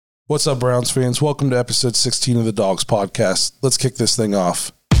What's up, Browns fans? Welcome to episode 16 of the Dogs Podcast. Let's kick this thing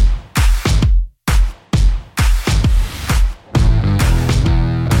off.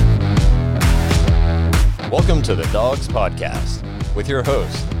 Welcome to the Dogs Podcast with your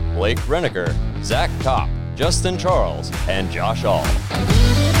hosts, Blake Reneker, Zach Kopp, Justin Charles, and Josh All.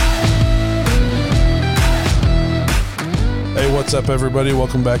 Hey, what's up, everybody?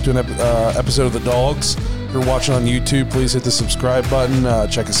 Welcome back to an episode of the Dogs. If you're watching on YouTube, please hit the subscribe button.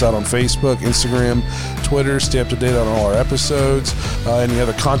 Check us out on Facebook, Instagram, Twitter. Stay up to date on all our episodes. Any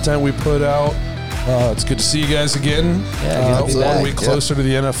other content we put out. It's good to see you guys again. Yeah, one week closer to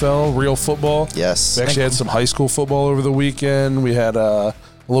the NFL, real football. Yes. We actually had some high school football over the weekend. We had a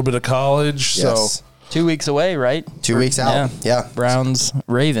little bit of college. Yes. So 2 weeks away, right? 2 weeks out. Yeah. Browns,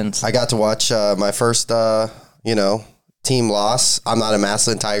 Ravens. I got to watch my first, team loss. I'm not a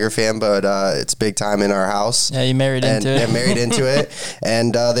Massillon Tiger fan, but it's big time in our house. Yeah, you married into it. Yeah, married into it.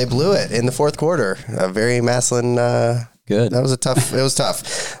 And they blew it in the fourth quarter. A very Massillon. Good. It was tough.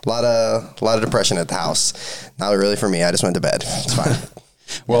 A lot of depression at the house. Not really for me. I just went to bed. It's fine.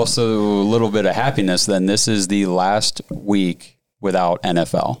 Well, so a little bit of happiness then. This is the last week without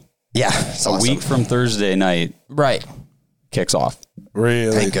NFL. Yeah. A week from Thursday night Right. kicks off.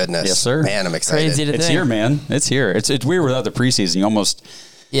 really, Thank goodness. Yes, sir. Man, I'm excited. Crazy to It's think. here, man. It's here. It's weird without the preseason. You almost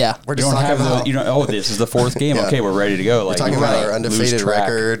Yeah. We're you just don't talking have about, this is the fourth game. Yeah. Okay, we're ready to go. we're Like talking you about might our lose undefeated track.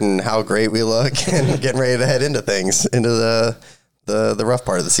 record and how great we look and getting ready to head into things, into the rough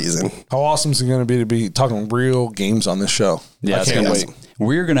part of the season. how awesome is it going to be talking real games on this show? Yeah, I it's can't gonna wait.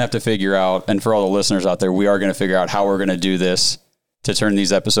 We're going to have to figure out, and for all the listeners out there, we are going to figure out how we're going to do this to turn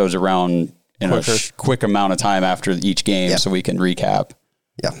these episodes around in a quick amount of time after each game, so we can recap.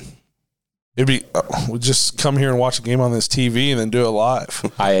 Yeah. It'd be we'll just come here and watch a game on this TV and then do it live.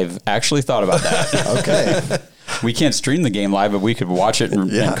 I've actually thought about that. Okay. We can't stream the game live, but we could watch it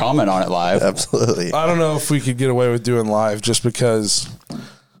and comment on it live. Absolutely. I don't know if we could get away with doing live just because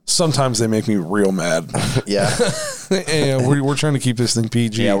sometimes they make me real mad. Yeah. And we're trying to keep this thing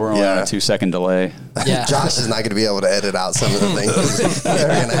PG. Yeah, we're only on Yeah. a 2-second delay. Yeah. Josh is not going to be able to edit out some of the things that are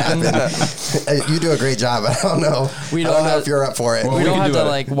going to happen. You do a great job. I don't know. We I don't don't know have- if you're up for it. Well, We don't can have do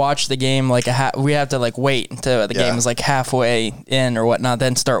to it. watch the game we have to wait until the game is halfway in or whatnot,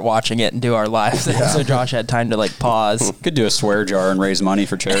 then start watching it and do our live thing. So Josh had time to pause. Could do a swear jar and raise money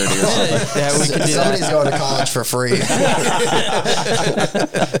for charity or something. Yeah, we could do Somebody's that. going to college for free.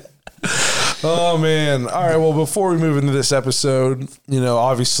 Oh, man. All right. Well, before we move into this episode,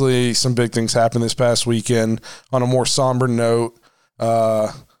 obviously some big things happened this past weekend. On a more somber note,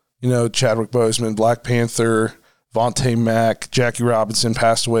 Chadwick Boseman, Black Panther, Vontae Mack, Jackie Robinson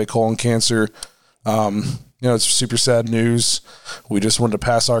passed away, colon cancer. It's super sad news. We just wanted to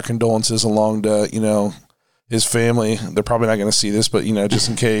pass our condolences along to, his family. They're probably not going to see this, but, just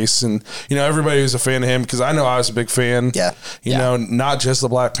in case. And, everybody who's a fan of him, because I know I was a big fan. Yeah. Not just the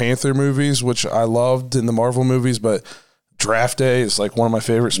Black Panther movies, which I loved in the Marvel movies, but Draft Day is one of my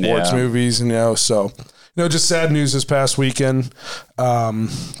favorite sports movies, so, just sad news this past weekend. Well,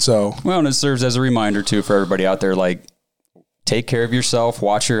 and it serves as a reminder, too, for everybody out there, take care of yourself,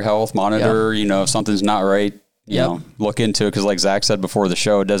 watch your health, monitor, if something's not right, look into it. Because like Zach said before the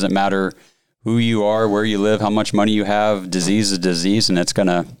show, it doesn't matter who you are, where you live, how much money you have. Disease is disease, and it's going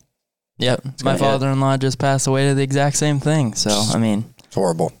to... Yep. My father-in-law just passed away to the exact same thing. So, It's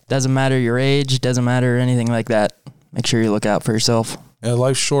horrible. doesn't matter your age, doesn't matter anything like that. Make sure you look out for yourself. Yeah,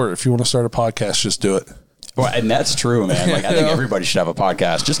 life's short. If you want to start a podcast, just do it. Well, and that's true, man. I think everybody should have a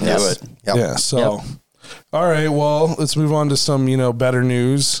podcast. Just do it. Yep. Yeah, so... All right, well, let's move on to some, better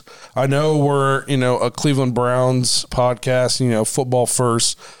news. I know we're, a Cleveland Browns podcast, football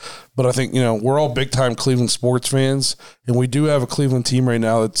first, but I think, we're all big-time Cleveland sports fans, and we do have a Cleveland team right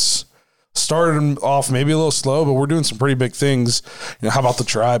now that's started off maybe a little slow, but we're doing some pretty big things. How about the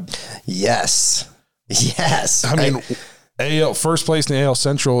Tribe? Yes. I mean, AL first place in the AL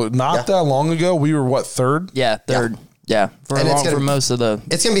Central. Not that long ago, we were, third? Yeah, third. Yeah. For most of the...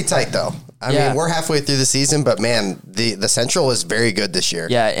 It's going to be tight, though. I mean, we're halfway through the season, but, man, the Central is very good this year.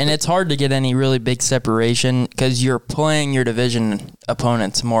 Yeah, and it's hard to get any really big separation because you're playing your division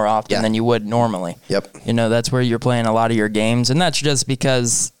opponents more often than you would normally. Yep. That's where you're playing a lot of your games, and that's just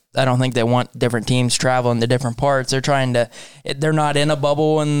because I don't think they want different teams traveling to different parts. They're not in a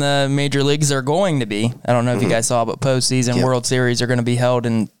bubble in the major leagues. They're going to be. I don't know if you guys saw, but postseason World Series are going to be held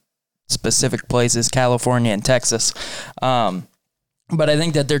in specific places, California and Texas. But I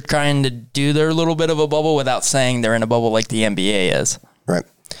think that they're trying to do their little bit of a bubble without saying they're in a bubble like the NBA is. Right.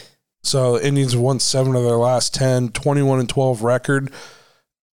 So Indians won 7 of their last 10, 21-12 record.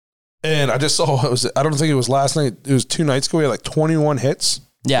 And I just saw, I don't think it was last night. It was 2 nights ago. We had 21 hits.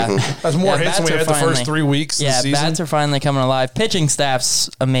 Yeah. That's more hits than we had the first 3 weeks of the season. Bats are finally coming alive. Pitching staff's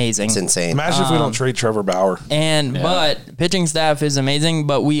amazing. It's insane. Imagine if we don't trade Trevor Bauer. But pitching staff is amazing,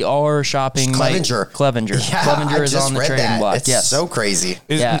 but we are shopping Clevenger. Clevenger. Yeah, Clevenger is I just on the read trading that. block. It's Yes. so crazy.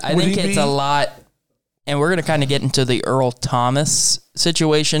 I think it's a lot. And we're going to kind of get into the Earl Thomas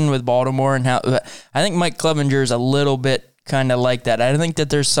situation with Baltimore and how I think Mike Clevenger is a little bit kind of like that. I think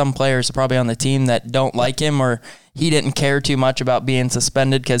that there's some players probably on the team that don't like him, or he didn't care too much about being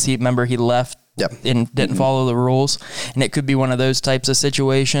suspended because he left and didn't follow the rules. And it could be one of those types of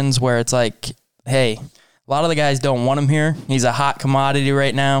situations where it's like, hey, a lot of the guys don't want him here. He's a hot commodity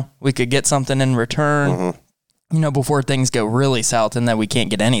right now. We could get something in return. Before things go really south and then we can't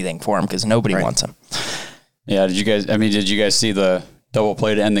get anything for him because nobody wants him. Yeah. Did you guys see the double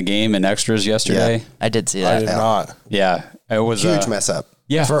play to end the game in extras yesterday? Yeah, I did see that. I did not. Yeah. It was Huge mess up.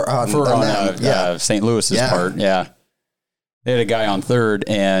 Yeah. For St. Louis's part. Yeah. They had a guy on third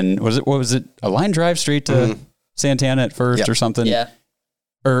and what was it? A line drive straight to Santana at first or something? Yeah.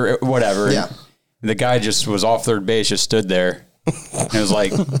 Or whatever. Yeah. The guy just was off third base, just stood there. And it was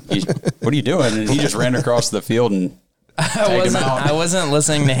like, what are you doing? And he just ran across the field and tagged him out. I wasn't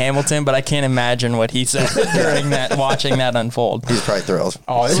listening to Hamilton, but I can't imagine what he said during that, watching that unfold. He's probably thrilled.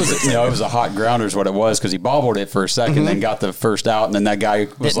 Oh, it was a hot grounder is what it was because he bobbled it for a second, then got the first out, and then that guy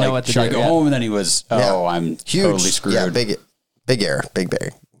was Didn't know like, what to should I do, go home? And then he was, I'm Huge. totally screwed. Yeah, big error. Big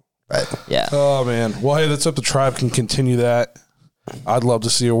error. Right. Yeah. Oh, man. Well, hey, let's hope the Tribe can continue that. I'd love to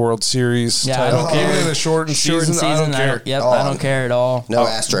see a World Series Yeah, title. I don't care. Even in a shortened season, I don't care. I don't care at all. No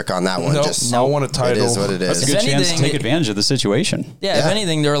asterisk on that one. Nope. Just I want a title. It is what it That's is. a good chance to anything, take advantage of the situation. Yeah, if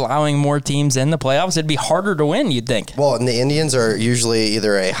anything, they're allowing more teams in the playoffs. It'd be harder to win, you'd think. Well, and the Indians are usually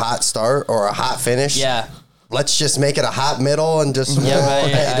either a hot start or a hot finish. Yeah. Let's just make it a hot middle and just, I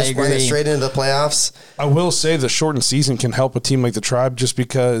just run it agree. straight into the playoffs. I will say the shortened season can help a team like the Tribe just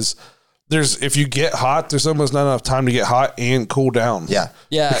because if you get hot, there's almost not enough time to get hot and cool down. Yeah.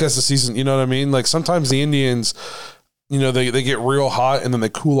 Yeah. Because the season, you know what I mean? Like sometimes the Indians, they get real hot and then they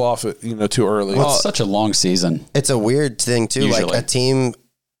cool off it, too early. Well, it's such a long season. It's a weird thing, too. Usually. Like a team.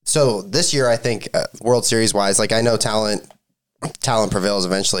 So this year, I think World Series wise, like I know talent prevails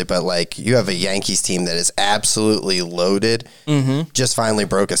eventually, but like you have a Yankees team that is absolutely loaded. Just finally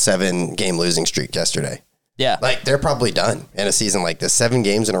broke a 7-game losing streak yesterday. Yeah. Like they're probably done in a season like this. 7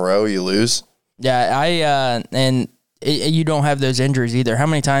 games in a row, you lose. Yeah, you don't have those injuries either. How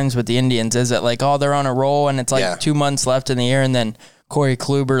many times with the Indians is it like, they're on a roll and it's like 2 months left in the year and then Corey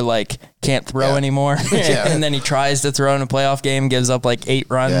Kluber can't throw anymore. And then he tries to throw in a playoff game, gives up 8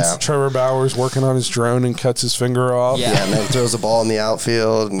 runs. Yeah. Trevor Bauer's working on his drone and cuts his finger off. Yeah. And then throws the ball in the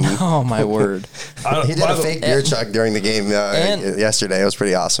outfield. And Oh my word. he did a fake beer chuck during the game yesterday. It was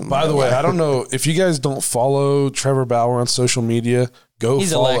pretty awesome. By the way, I don't know if you guys don't follow Trevor Bauer on social media,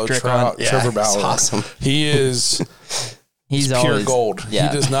 He's follow electric Trevor Bauer. he's awesome. He is He's pure always gold. Yeah.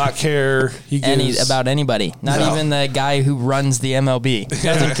 He does not care. He gives, about anybody. Not even the guy who runs the MLB.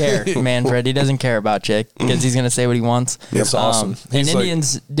 Doesn't care, Manfred. He doesn't care about Chick because he's going to say what he wants. That's awesome. And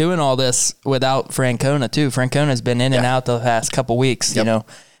Indians doing all this without Francona, too. Francona's been in and out the past couple weeks,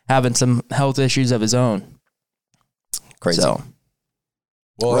 having some health issues of his own. Crazy. So,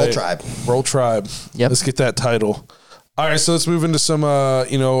 Roll Tribe. Roll Tribe. Yep. Let's get that title. All right, so let's move into some,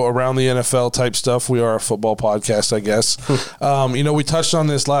 around the NFL type stuff. We are a football podcast, I guess. We touched on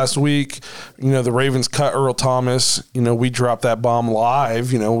this last week. The Ravens cut Earl Thomas. We dropped that bomb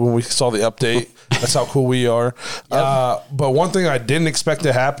live, when we saw the update. That's how cool we are. Yep. But one thing I didn't expect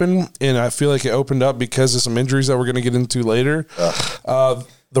to happen, and I feel like it opened up because of some injuries that we're going to get into later.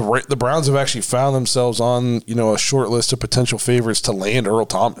 The Browns have actually found themselves on, a short list of potential favorites to land Earl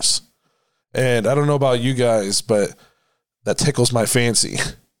Thomas. And I don't know about you guys, but that tickles my fancy.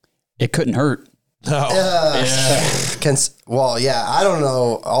 It couldn't hurt. No. I don't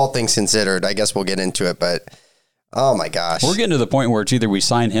know. All things considered, I guess we'll get into it, but oh my gosh. We're getting to the point where it's either we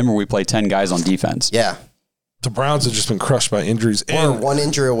sign him or we play 10 guys on defense. Yeah. The Browns have just been crushed by injuries. We're one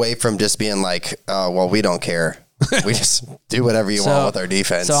injury away from just being like, we don't care. We just do whatever you want with our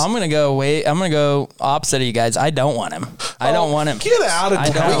defense. So I'm gonna go opposite of you guys. I don't want him. I don't want him. Get out of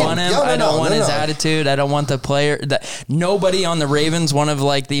town. I don't want him. I don't want his attitude. I don't want the player. Nobody on the Ravens, one of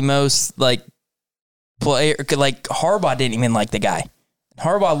the most player, Harbaugh didn't even like the guy.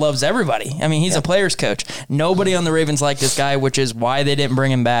 Harbaugh loves everybody. I mean, he's a player's coach. Nobody on the Ravens liked this guy, which is why they didn't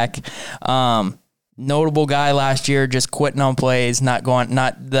bring him back. Notable guy last year, just quitting on plays, not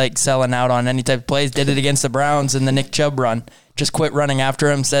selling out on any type of plays. Did it against the Browns in the Nick Chubb run. Just quit running after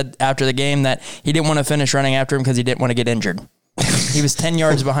him. Said after the game that he didn't want to finish running after him because he didn't want to get injured. He was 10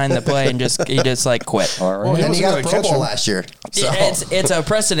 yards behind the play and he just like quit. All right. Well, And he got a Pro catch Bowl him. last year. So. It's a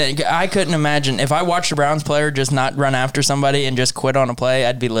precedent. I couldn't imagine if I watched a Browns player just not run after somebody and just quit on a play,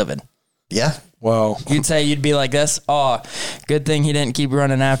 I'd be livid. Yeah. Well, You'd be like this. Oh, good thing he didn't keep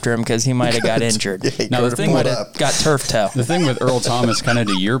running after him because he might have got injured. Now, the thing Might with have got turf toe. the thing with Earl Thomas, kind of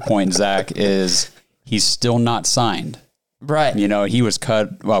to your point, Zach, is he's still not signed. Right. You know, he was cut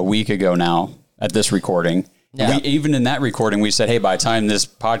a week ago now at this recording. Yeah. Even in that recording, we said, hey, by the time this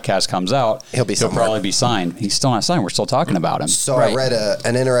podcast comes out, He'll probably be signed. He's still not signed. We're still talking about him. So Right. I read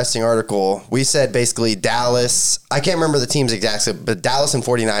an interesting article. We said basically Dallas, I can't remember the teams exactly, but Dallas and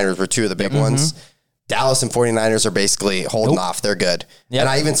 49ers were two of the big ones. Dallas and 49ers are basically holding off. They're good. Yep. And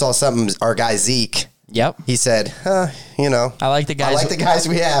I even saw something, our guy Zeke, Yep. he said, you know, I like the guys.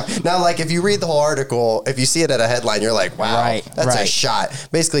 we have. Now, like, if you read the whole artitle, if you see it at a headline, you're like, wow, Right, that's a right. shot.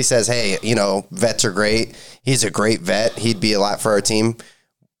 Basically says, hey, you know, vets are great. He's a great vet. He'd be a lot for our team.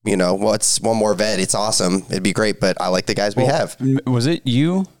 You know, what's one more vet? It's awesome. It'd be great, but I like the guys we have. Was it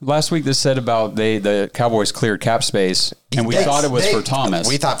you last week that said about the Cowboys cleared cap space, and we thought it was for Thomas?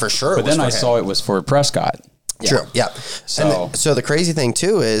 We thought for sure. But then I saw it was for Prescott. True. Yeah. So- So the crazy thing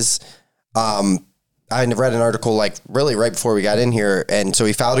too is, I read an article like really right before we got in here, and so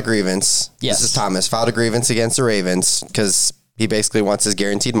he filed a grievance. Yes. This is Thomas filed a grievance against the Ravens because he basically wants his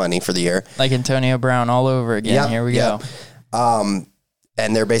guaranteed money for the year. Like Antonio Brown all over again. Yep, Here we yep. go.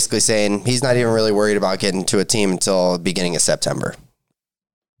 And they're basically saying he's not even really worried about getting to a team until the beginning of September.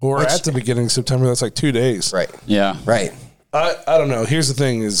 or at the beginning of September. That's like 2 days. Right. Yeah. Right. I don't know. Here's the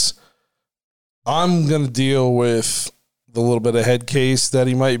thing is I'm going to deal with the little bit of head case that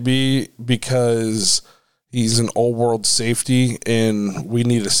he might be because he's an old world safety and we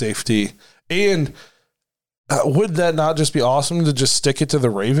need a safety. And would that not just be awesome to just stick it to the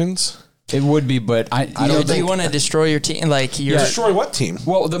Ravens? It would be, but I don't Do you want to destroy your team? Like your Destroy what team?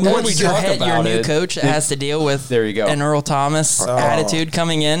 Well, the more we your talk head, about your new it, coach has to deal with There you go. an Earl Thomas attitude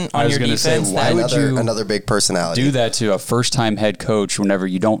coming in on was your gonna say, defense. why that would you Another big personality. do that to a first-time head coach whenever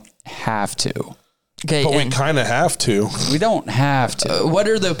you don't have to. okay, But we and kind of have to. We don't have to. what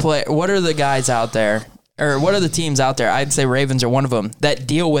are the guys out there? Or what are the teams out there? I'd say Ravens are one of them that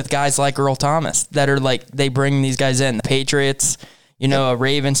deal with guys like Earl Thomas that are like they bring these guys in. The Patriots, you know, a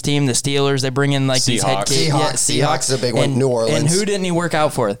Ravens team, the Steelers, they bring in like these head Seahawks. Seahawks is a big one. New Orleans. And who didn't he work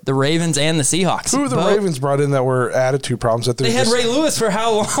out for? The Ravens and the Seahawks. Who are the Both. Ravens brought in that were attitude problems? That They had Ray Lewis for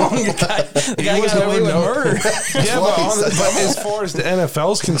how long? The guy was got away never with known- murder. Yeah, but as far as the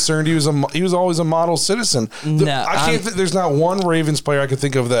NFL is concerned, he was always a model citizen. No, I can't. There's not one Ravens player I could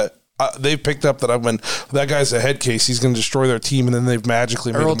think of that they've picked up that I've been. That guy's a head case. He's going to destroy their team, and then they've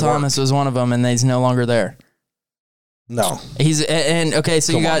magically made Earl him Thomas was one of them, and he's no longer there. No, He's and okay,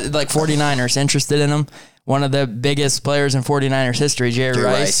 so you got like 49ers interested in him. One of the biggest players in 49ers history, Jerry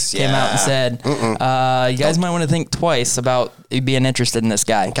Rice, came out and said, you guys might want to think twice about being interested in this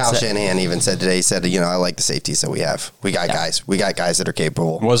guy. Kyle So- Shanahan even said today, he said, you know, I like the safeties that we have. We got guys. We got guys that are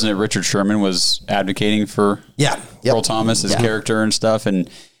capable. Wasn't it Richard Sherman was advocating for Yeah. Yep. Earl Thomas, his character and stuff, and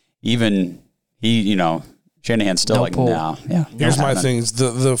even he, you know, Shanahan's still No like, pull. no. Yeah. here's not my happening. thing: is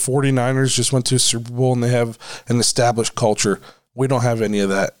the 49ers just went to a Super Bowl and they have an established culture. We don't have any of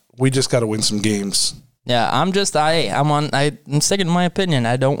that. We just got to win some games. Yeah, I'm sticking to my opinion.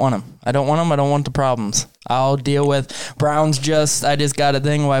 I don't want him. I don't want the problems. I'll deal with Browns. I just got a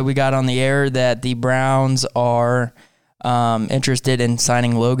thing why we got on the air that the Browns are interested in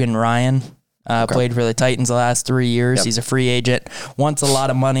signing Logan Ryan. Played for the Titans the last 3 years. Yep. He's a free agent. Wants a lot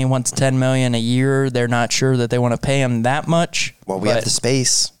of money. Wants $10 million a year. They're not sure that they want to pay him that much. Well, we have the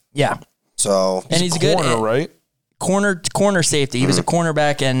space. Yeah, So and he's a Corner, good right? corner safety. He was a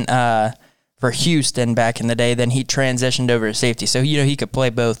cornerback and for Houston back in the day. Then he transitioned over to safety, so you know he could play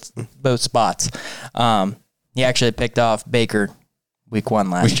both spots. He actually picked off Baker week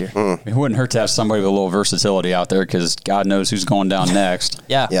 1 last year. It wouldn't hurt to have somebody with a little versatility out there because God knows who's going down next.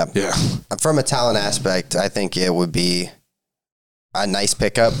 Yeah, yeah. Yeah. From a talent aspect, I think it would be a nice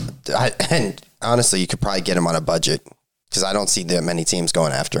pickup. And honestly, you could probably get him on a budget because I don't see that many teams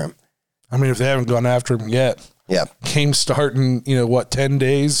going after him. I mean, if they haven't gone after him yet, Yeah. game starting, 10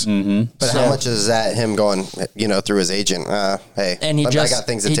 days? Mm-hmm. But how much is that him going, through his agent? Hey, and he I just got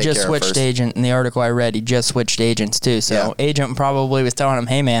things to he take just care of switched first. agent in the article I read. He just switched agents too. So Yeah. agent probably was telling him,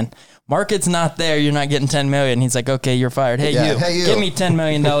 "Hey man, market's not there. You're not getting $10 million." He's like, "Okay, you're fired. Hey Yeah, you, hey, you. give me $10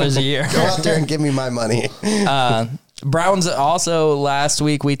 million a year." Go out there and give me my money. Browns also last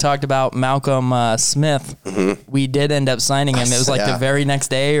week we talked about Malcolm Smith. We did end up signing him. It was like Yeah. the very next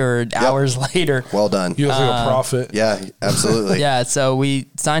day or hours later. Well done. He was like a prophet. Yeah, absolutely. Yeah, so we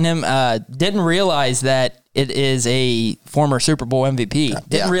signed him. Didn't realize that it is a former Super Bowl MVP.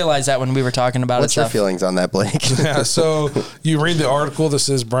 Didn't realize that when we were talking about What's it. your feelings on that, Blake? Yeah, so you read the article that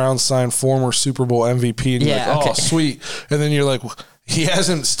says Browns signed former Super Bowl MVP, and you're like, oh, sweet. And then you're like, he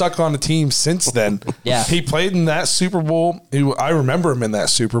hasn't stuck on the team since then. Yeah. He played in that Super Bowl. I remember him in that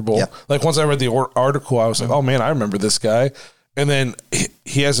Super Bowl. Yeah. Like, once I read the article, I was like, oh, man, I remember this guy. And then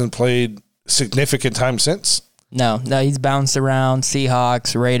he hasn't played significant time since. No, he's bounced around.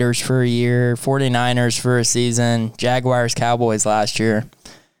 Seahawks, Raiders for a year, 49ers for a season, Jaguars, Cowboys last year.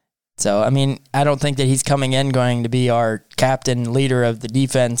 So, I mean, I don't think that he's coming in going to be our captain, leader of the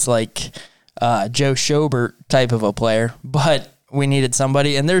defense like Joe Schobert type of a player. But we needed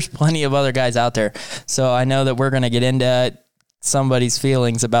somebody, and there's plenty of other guys out there. So I know that we're going to get into somebody's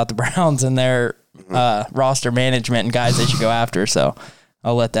feelings about the Browns and their roster management and guys they should go after. So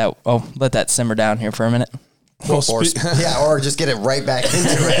I'll let that simmer down here for a minute. Well, or just get it right back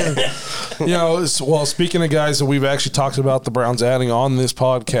into it. Speaking of guys that we've actually talked about the Browns adding on this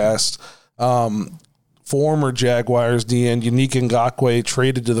podcast, former Jaguars DN Yannick Ngakoue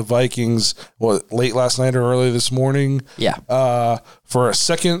traded to the Vikings late last night or early this morning. Yeah, for a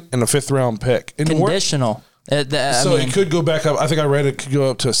 2nd and a 5th round pick. And conditional. It could go back up. I think I read it could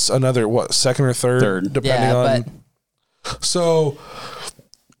go up to another 2nd or 3rd, depending on. So,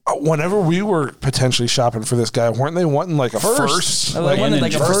 whenever we were potentially shopping for this guy, weren't they wanting like a first? They wanted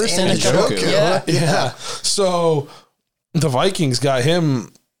like a first and a Njoku. Yeah. So the Vikings got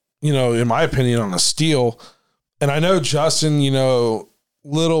him, in my opinion, on a steal. And I know Justin,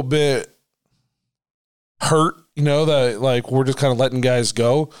 little bit hurt, that like we're just kind of letting guys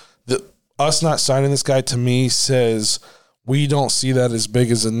go. Us not signing this guy, to me, says we don't see that as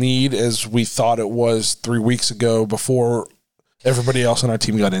big as a need as we thought it was 3 weeks ago before everybody else on our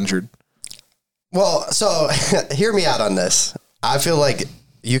team got injured. Well, so hear me out on this. I feel like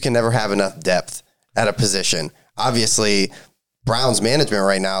you can never have enough depth at a position. Obviously, Browns management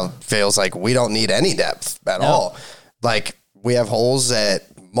right now feels like we don't need any depth at all. Like, we have holes at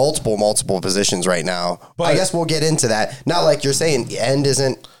multiple positions right now. But I guess we'll get into that. Not like you're saying end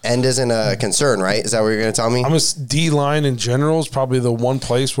isn't a concern, right? Is that what you're going to tell me? D-line in general is probably the one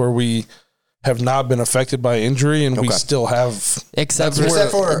place where we have not been affected by injury, and we still have except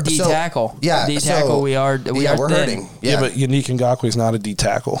for D tackle. Yeah, D tackle. We're hurting. Yeah, but Yannick Ngakoue is not a D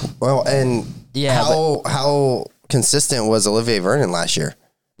tackle. Well, and how consistent was Olivier Vernon last year?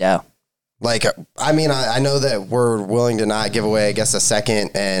 Yeah. Like, I mean, I know that we're willing to not give away, I guess, a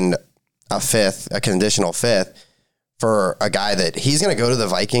 2nd and a 5th, a conditional 5th for a guy that he's going to go to the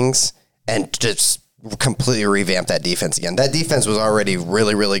Vikings and just completely revamp that defense again. That defense was already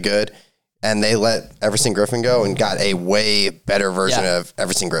really, really good, and they let Everson Griffin go and got a way better version of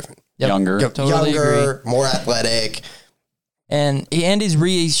Everson Griffin. Yep. Younger, more athletic. And he's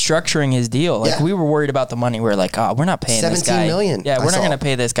restructuring his deal. Like, we were worried about the money. We were like, we're not paying this guy. $17 million. Yeah, we're not going to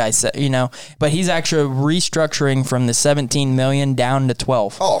pay this guy, But he's actually restructuring from the $17 million down to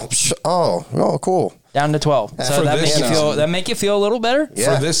 12. Oh, cool. Down to 12. So that make you feel a little better?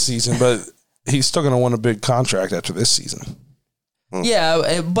 Yeah. For this season, but he's still going to want a big contract after this season.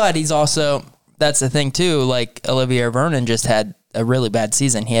 Yeah, but he's also, that's the thing too, like Olivier Vernon just had a really bad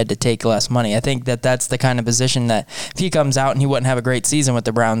season. He had to take less money. I think that's the kind of position that if he comes out and he wouldn't have a great season with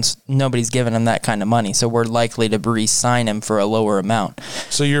the Browns, nobody's giving him that kind of money. So we're likely to re-sign him for a lower amount.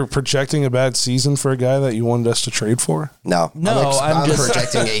 So you're projecting a bad season for a guy that you wanted us to trade for? No, I'm just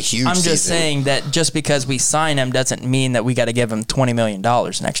projecting a huge I'm just season. saying that just because we sign him doesn't mean that we got to give him $20 million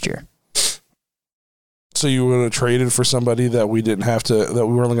next year. So you would have traded for somebody that we didn't have to, that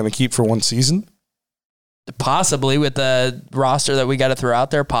we were only going to keep for one season? Possibly, with the roster that we got to throw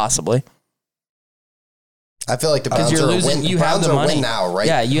out there, possibly. I feel like the Browns are losing. You have the money now, right?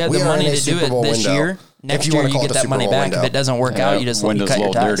 Yeah, you have the money to do it this year. Next year, you get that money back. If it doesn't work out, you just cut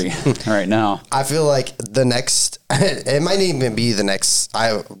your ties. Dirty right now. I feel like the next, it might even be the next.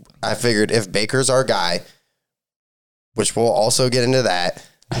 I figured if Baker's our guy, which we'll also get into that.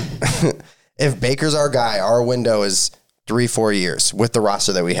 If Baker's our guy, our window is 3-4 years with the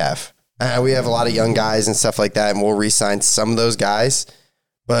roster that we have. We have a lot of young guys and stuff like that, and we'll re-sign some of those guys.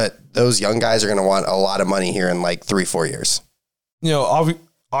 But those young guys are going to want a lot of money here in like 3-4 years.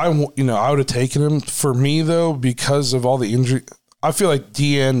 I would have taken him. For me, though, because of all the injury, I feel like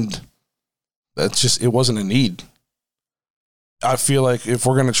D-end, it wasn't a need. I feel like if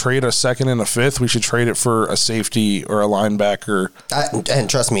we're going to trade a 2nd and a 5th, we should trade it for a safety or a linebacker. And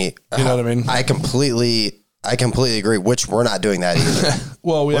trust me, you know what I mean? I completely agree, which we're not doing that either.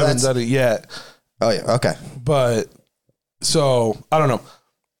 Well, we haven't done it yet. Oh, yeah. Okay. But, so, I don't know.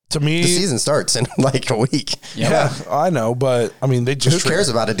 To me, the season starts in like a week. Yeah, I know, but I mean, they just who cares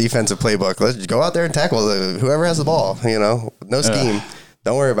about a defensive playbook? Let's go out there and tackle whoever has the ball. No scheme.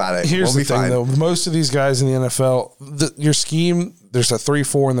 Don't worry about it. Here's we'll the thing, fine. though. Most of these guys in the NFL, your scheme, there's a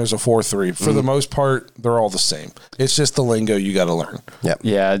 3-4 and there's a 4-3. For the most part, they're all the same. It's just the lingo you got to learn. Yep.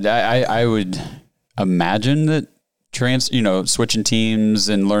 Yeah, I would imagine that switching teams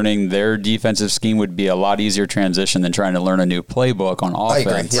and learning their defensive scheme would be a lot easier transition than trying to learn a new playbook on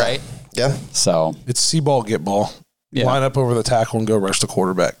offense. Yeah. Right. Yeah. So It's see ball, get ball. Yeah. Line up over the tackle and go rush the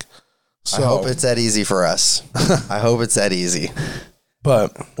quarterback. So, I hope it's that easy for us. I hope it's that easy.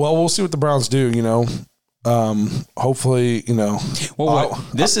 But, well, we'll see what the Browns do, hopefully, Well,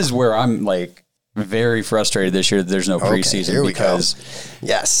 this is where I'm like very frustrated this year that there's no preseason here we because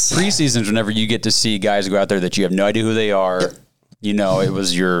Yes. preseason's whenever you get to see guys go out there that you have no idea who they are. Yep. It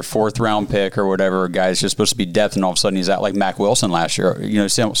was your 4th round pick or whatever. Guy's just supposed to be depth, and all of a sudden he's out like Mac Wilson last year.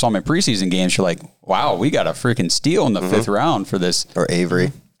 Saw him in preseason games. You're like, wow, we got a freaking steal in the 5th round for this. Or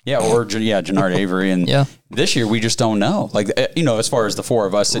Avery. Yeah, Jannard Avery. And this year we just don't know. Like, as far as the 4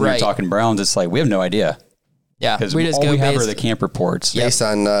 of us sitting here talking Browns, it's like we have no idea. Yeah, Because we have are the camp reports. Based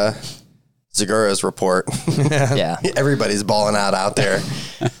on Zagura's report. Yeah. Everybody's balling out there.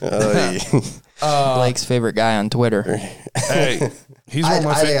 Blake's favorite guy on Twitter. hey, he's one of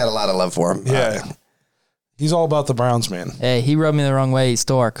my I got a lot of love for him. Yeah. He's all about the Browns, man. Hey, he rubbed me the wrong way. He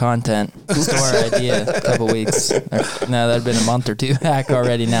stole our content. Stole our idea a couple weeks. No, that'd been a month or two back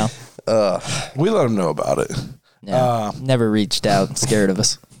already now. We let him know about it. Yeah, never reached out. Scared of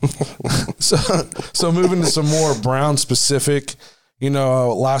us. So moving to some more Brown specific,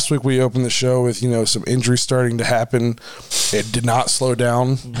 last week we opened the show with, some injuries starting to happen. It did not slow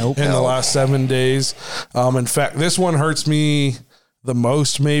down in the last 7 days. In fact, this one hurts me the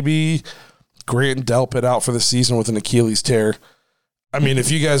most, maybe. Grant Delpit out for the season with an Achilles tear. I mean,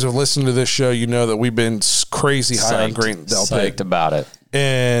 if you guys have listened to this show, you know that we've been crazy high on Grant Delpit. Psyched about it.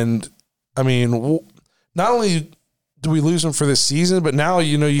 And, I mean, not only do we lose him for this season, but now,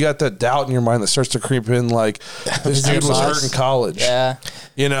 you got that doubt in your mind that starts to creep in, like, this dude was hurt in college. Yeah.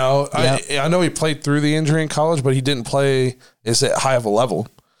 I know he played through the injury in college, but he didn't play as high of a level.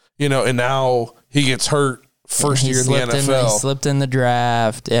 And now he gets hurt first year in the NFL. He slipped in the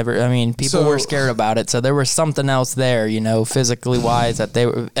draft. People were scared about it. So there was something else there, physically wise,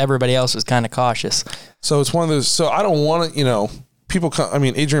 that everybody else was kind of cautious. So it's one of those. So I don't want to,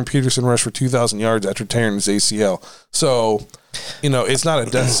 Adrian Peterson rushed for 2,000 yards after tearing his ACL. So, it's not a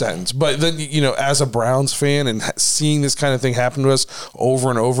death sentence. But then, as a Browns fan and seeing this kind of thing happen to us over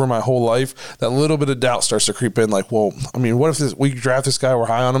and over my whole life, that little bit of doubt starts to creep in. Like, well, what if we draft this guy, we're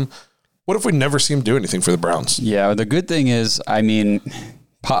high on him? What if we never see him do anything for the Browns? Yeah, the good thing is,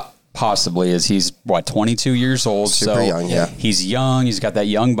 possibly is he's 22 years old. Super young, yeah. He's young. He's got that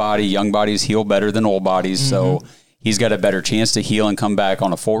young body. Young bodies heal better than old bodies. Mm-hmm. So he's got a better chance to heal and come back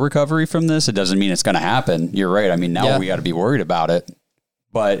on a full recovery from this. It doesn't mean it's going to happen. You're right. Now we got to be worried about it.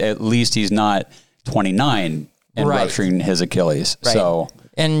 But at least he's not 29 and rupturing his Achilles. Right. So.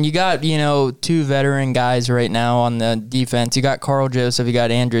 And you got, 2 veteran guys right now on the defense. You got Carl Joseph. You got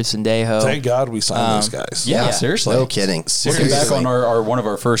Andrew Sendejo. Thank God we signed those guys. Yeah, seriously. No kidding. Looking back on our one of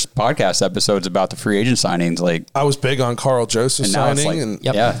our first podcast episodes about the free agent signings, like I was big on Carl Joseph signing.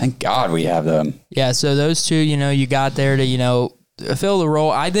 Yeah, thank God we have them. Yeah, so those 2, you got there to, fill the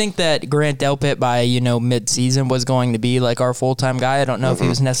role. I think that Grant Delpit by, mid-season was going to be like our full-time guy. I don't know if he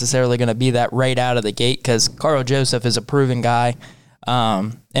was necessarily going to be that right out of the gate because Carl Joseph is a proven guy.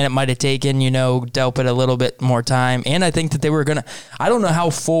 And it might have taken, Delpit a little bit more time. And I think that they were I don't know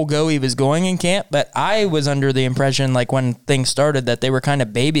how full go he was going in camp, but I was under the impression, like when things started, that they were kind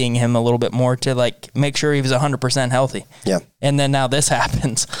of babying him a little bit more to like make sure he was 100% healthy. Yeah. And then now this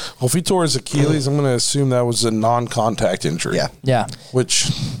happens. Well, if he tore his Achilles, I'm going to assume that was a non-contact injury. Yeah. Yeah. Which,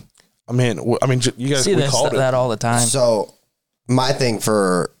 you guys see called that all the time. So my thing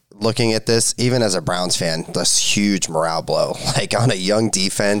for looking at this, even as a Browns fan, this huge morale blow, like on a young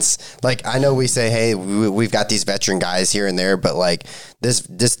defense. Like I know we say, hey, we've got these veteran guys here and there, but like this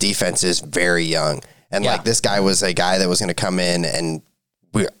defense is very young. And like this guy was a guy that was going to come in and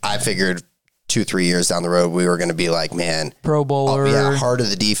I figured 2-3 years down the road, we were going to be like, man, Pro Bowler. Heart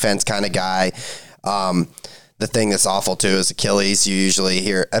of the defense kind of guy. The thing that's awful too is Achilles. You usually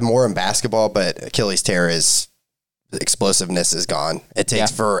hear more in basketball, but Achilles tear explosiveness is gone. It takes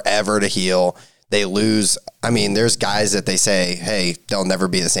forever to heal. They lose. There's guys that they say, hey, they'll never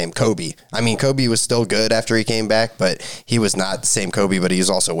be the same Kobe. Kobe was still good after he came back, but he was not the same Kobe, but he was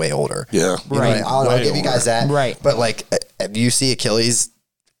also way older. Yeah. Right. I'll give you guys that. Right. But like, if you see Achilles,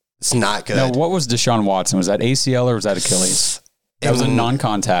 it's not good. Now, what was Deshaun Watson? Was that ACL or was that Achilles? That was a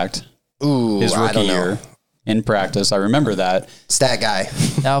non-contact. His rookie year in practice. I remember that. Stat guy.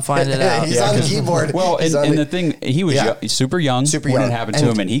 I'll find it out. He's on the keyboard. Well, and the thing, he was super young when it happened to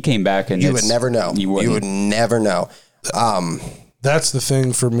him, and he came back, and you would never know. You would never know. That's the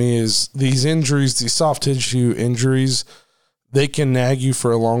thing for me is these injuries, these soft tissue injuries, they can nag you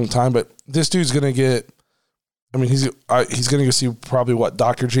for a long time, but this dude's going to get, I mean, he's going to go see probably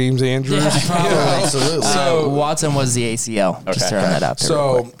Dr. James Andrews. Yeah, probably. Absolutely. So Watson was the ACL. Just throwing that out there.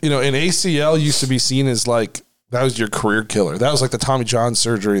 So, an ACL used to be seen as like, that was your career killer. That was like the Tommy John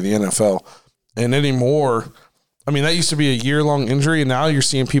surgery of the NFL. And anymore, I mean, that used to be a year-long injury, and now you're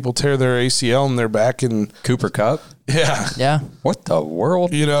seeing people tear their ACL and they're back in Cooper Kupp. Yeah. Yeah. What the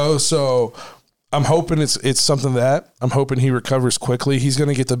world? So I'm hoping it's something that I'm hoping he recovers quickly. He's going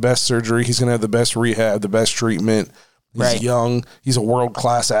to get the best surgery. He's going to have the best rehab, the best treatment. He's young. He's a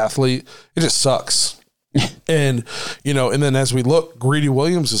world-class athlete. It just sucks. And, and then as we look, Greedy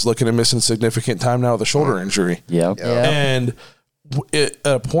Williams is looking at missing significant time now with a shoulder injury. Yep. And at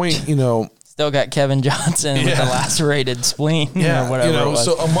a point, still got Kevin Johnson with the lacerated spleen or whatever it was.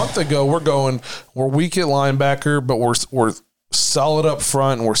 So a month ago, we're weak at linebacker, but we're solid up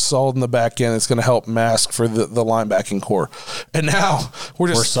front and we're solid in the back end. It's going to help mask for the linebacking core. And now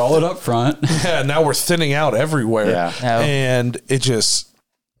we're solid up front. Yeah. Now we're thinning out everywhere. Yeah. And it's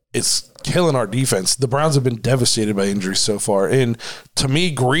killing our defense. The Browns have been devastated by injuries so far. And to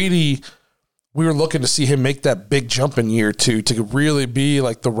me, Greedy, we were looking to see him make that big jump in year 2 to really be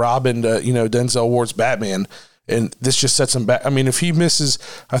like the Robin to, Denzel Ward's Batman. And this just sets him back. I mean, if he misses,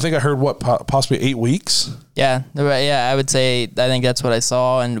 I think I heard possibly 8 weeks. Yeah. I would say, I think that's what I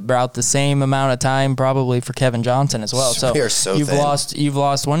saw, and about the same amount of time probably for Kevin Johnson as well. So, you've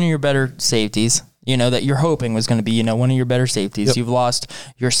lost one of your better safeties, that you're hoping was going to be, one of your better safeties. Yep. You've lost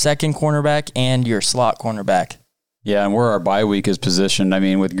your second cornerback and your slot cornerback. Yeah, and where our bye week is positioned, I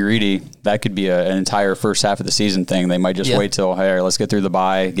mean, with Greedy, that could be an entire first half of the season thing. They might just wait till, hey, let's get through the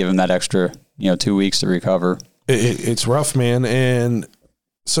bye, give him that extra, 2 weeks to recover. It's rough, man. And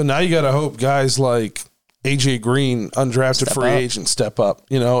so now you got to hope guys like AJ Green, undrafted free agent, step up,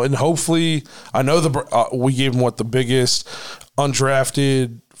 and hopefully, I know we gave him the biggest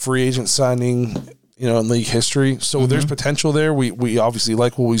undrafted free agent signing, in league history. So there's potential there. We obviously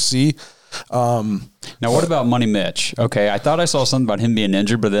like what we see. Now, what about Money Mitch? Okay, I thought I saw something about him being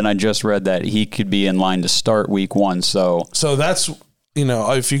injured, but then I just read that he could be in line to start week 1. So that's,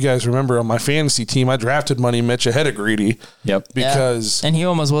 if you guys remember on my fantasy team, I drafted Money Mitch ahead of Greedy. Yep. Because and he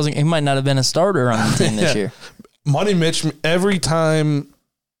almost wasn't. He might not have been a starter on the team this year. Money Mitch, every time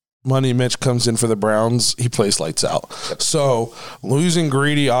Money Mitch comes in for the Browns, he plays lights out. Yep. So losing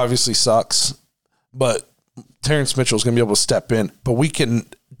Greedy obviously sucks, but Terrence Mitchell is going to be able to step in. But we can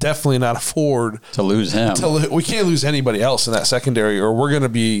definitely not afford to lose him. We can't lose anybody else in that secondary, or we're going to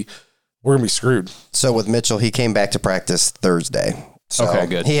be screwed. So with Mitchell, he came back to practice Thursday. So okay,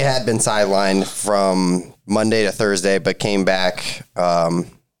 good. He had been sidelined from Monday to Thursday, but came back.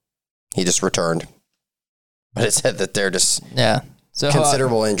 He just returned. But it said that they're just so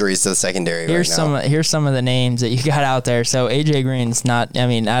considerable injuries to the secondary. Here's some of the names that you got out there. So AJ Green's not. I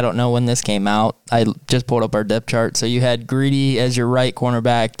mean, I don't know when this came out. I just pulled up our depth chart. So you had Greedy as your right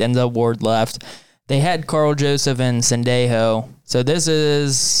cornerback, Denzel Ward left. They had Carl Joseph and Sendejo. So this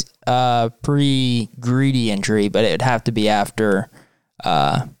is pre-Greedy injury, but it would have to be after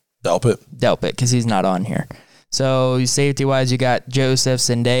Delpit, because he's not on here. So safety-wise, you got Joseph,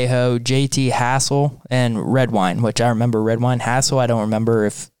 Sendejo, JT Hassel, and Redwine, which I remember Redwine. Hassel, I don't remember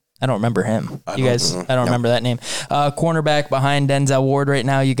him. I don't remember that name. Cornerback behind Denzel Ward right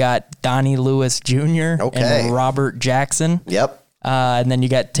now, you got Donnie Lewis Jr. and Robert Jackson. Yep. And then you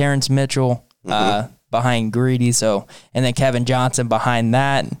got Terrence Mitchell behind Greedy. So, and then Kevin Johnson behind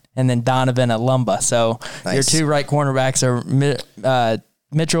that, and then Donovan Alumba. So your two right cornerbacks are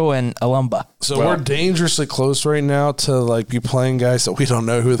Mitchell and Alumba. So we're dangerously close right now to be playing guys that we don't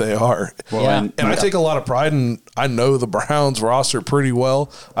know who they are. Well, and I take a lot of pride in, I know the Browns roster pretty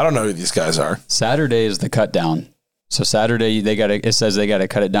well. I don't know who these guys are. Saturday is the cut down. So Saturday it says they got to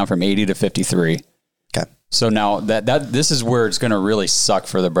cut it down from 80 to 53. Okay. So now this is where it's going to really suck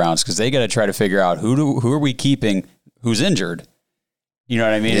for the Browns, because they got to try to figure out who are we keeping, who's injured. You know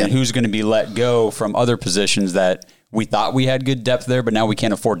what I mean? Yeah. And who's going to be let go from other positions that we thought we had good depth there, but now we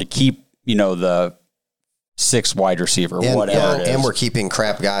can't afford to keep, the 6 wide receiver, whatever it is. And we're keeping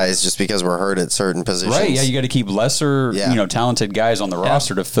crap guys just because we're hurt at certain positions. Right, yeah, you got to keep lesser, talented guys on the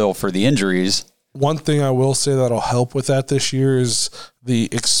roster to fill for the injuries. One thing I will say that'll help with that this year is the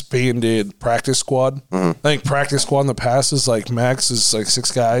expanded practice squad. Mm-hmm. I think practice squad in the past is max is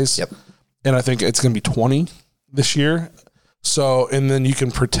 6 guys. Yep. And I think it's going to be 20 this year. So, and then you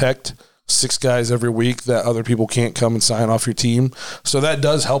can protect 6 guys every week that other people can't come and sign off your team. So that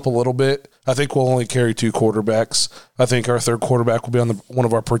does help a little bit. I think we'll only carry 2 quarterbacks. I think our third quarterback will be on one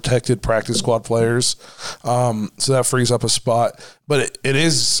of our protected practice squad players. So that frees up a spot. But it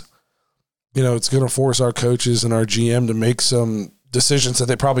is, it's going to force our coaches and our GM to make some decisions that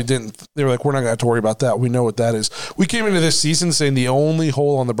they probably didn't. They were like, we're not going to have to worry about that. We know what that is. We came into this season saying the only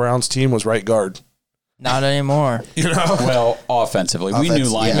hole on the Browns team was right guard. Not anymore. Well, offensively, we knew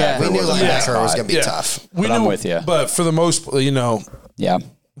linebacker was going to be tough. I'm with you. But for the most, yeah,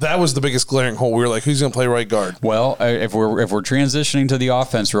 that was the biggest glaring hole. We were like, who's going to play right guard? Well, if we're transitioning to the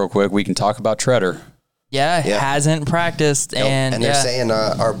offense real quick, we can talk about Treader. Yeah, hasn't practiced, and they're saying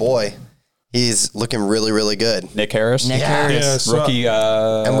our boy, he's looking really, really good. Nick Harris, Rookie,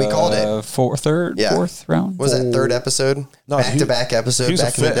 and we called it fourth round. Was that third episode? No, back-to-back episode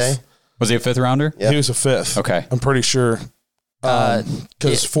back in the day. Was he a 5th rounder? Yeah. He was a 5th. Okay. I'm pretty sure.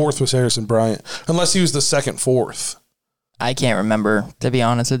 Because 4th was Harrison Bryant. Unless he was the second 4th. I can't remember, to be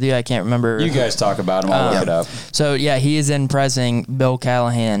honest with you. I can't remember. You guys talk about him. I'll look it up. So, he is in pressing Bill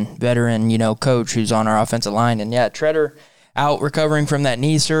Callahan, veteran, coach who's on our offensive line. And, Treader out recovering from that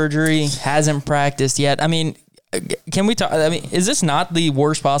knee surgery, hasn't practiced yet. I mean, can we talk? I mean, is this not the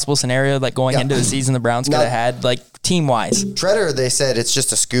worst possible scenario, like going into the season the Browns could have had, like team-wise? Treader, they said it's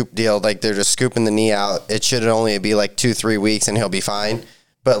just a scoop deal. Like, they're just scooping the knee out. It should only be like 2-3 weeks and he'll be fine.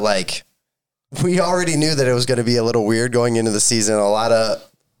 But, like, we already knew that it was going to be a little weird going into the season.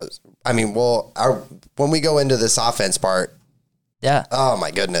 When we go into this offense part, oh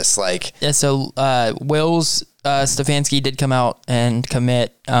my goodness, like. Yeah, so Wills Stefanski did come out and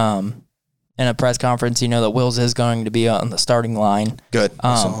commit in a press conference, that Wills is going to be on the starting line. Good.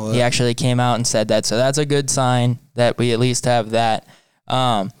 He actually came out and said that, so that's a good sign that we at least have that.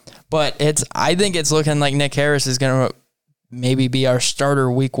 But I think it's looking like Nick Harris is going to maybe be our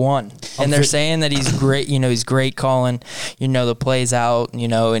starter week 1. And they're saying that he's great, he's great calling, the plays out,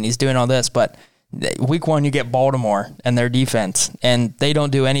 and he's doing all this. But week 1, you get Baltimore and their defense, and they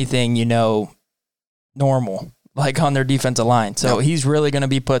don't do anything, normal, like on their defensive line. So he's really going to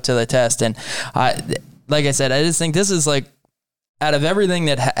be put to the test. And like I said, I just think this is like, out of everything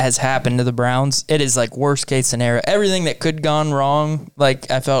that has happened to the Browns, it is like worst case scenario. Everything that could gone wrong, like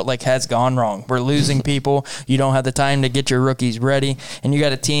I felt like has gone wrong. We're losing people. You don't have the time to get your rookies ready. And you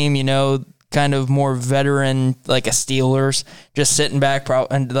got a team, kind of more veteran, like a Steelers, just sitting back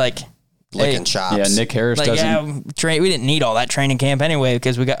and like, licking chops. Yeah, Nick Harris doesn't. We didn't need all that training camp anyway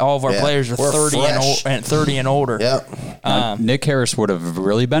because we got all of our players are 30 and older. Yep. Nick Harris would have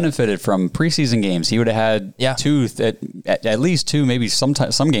really benefited from preseason games. He would have had at least 2, maybe some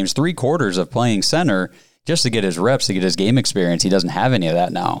games, 3 quarters of playing center just to get his reps, to get his game experience. He doesn't have any of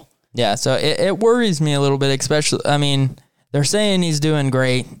that now. Yeah, so it worries me a little bit, especially. I mean, they're saying he's doing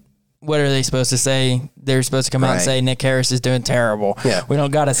great. What are they supposed to say? They're supposed to come out and say Nick Harris is doing terrible. Yeah. We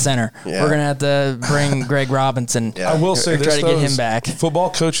don't got a center. Yeah. We're going to have to bring Greg Robinson. I will say this, try to get him back. Football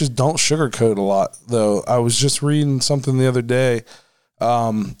coaches don't sugarcoat a lot, though. I was just reading something the other day,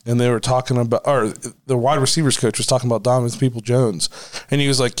 and they were talking about, or the wide receivers coach was talking about Donovan Peoples-Jones, and he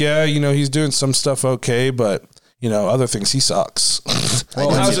was like, he's doing some stuff okay, but other things he sucks. I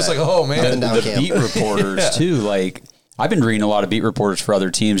was just like, oh man, the beat reporters too, like. I've been reading a lot of beat reporters for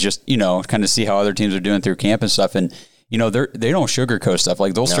other teams, just, kind of see how other teams are doing through camp and stuff. And, they don't sugarcoat stuff.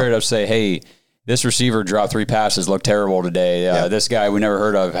 Like, they'll straight up say, hey, this receiver dropped 3 passes, looked terrible today. This guy we never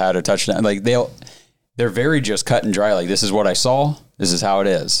heard of had a touchdown. Like, they're very just cut and dry. Like, this is what I saw. This is how it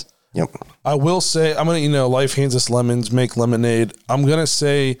is. Yep. I will say, I'm going to, life hands us lemons, make lemonade. I'm going to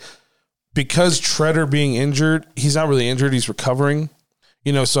say, because Treader being injured, he's not really injured. He's recovering,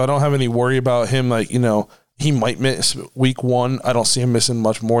 so I don't have any worry about him. Like, he might miss week 1. I don't see him missing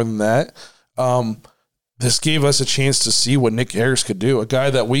much more than that. This gave us a chance to see what Nick Harris could do. A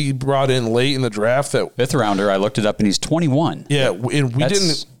guy that we brought in late in the draft, that 5th rounder. I looked it up and he's 21. Yeah, and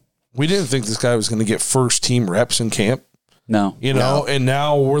we didn't think this guy was going to get first team reps in camp. No, and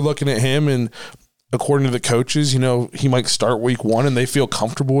now we're looking at him, and according to the coaches, he might start week 1, and they feel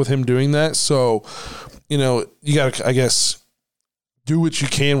comfortable with him doing that. So, you got to, I guess, do what you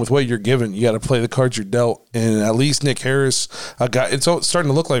can with what you're given. You got to play the cards you're dealt. And at least Nick Harris, it's starting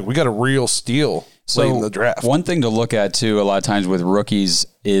to look like we got a real steal late in the draft. One thing to look at, too, a lot of times with rookies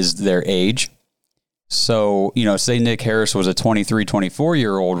is their age. So, say Nick Harris was a 23,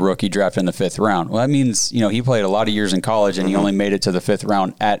 24-year-old rookie drafted in the 5th round. Well, that means, he played a lot of years in college and he only made it to the 5th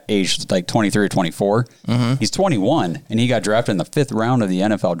round at age like 23 or 24. Mm-hmm. He's 21 and he got drafted in the 5th round of the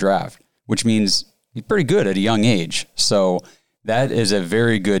NFL draft, which means he's pretty good at a young age. So that is a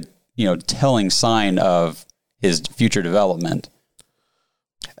very good, telling sign of his future development.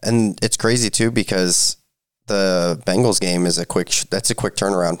 And it's crazy too because the Bengals game is a quick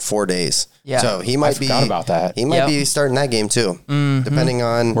turnaround, 4 days. Yeah. So he might forgot about that. He might be starting that game too, depending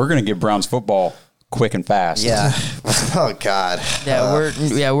on. We're going to get Browns football quick and fast. Yeah. Oh God.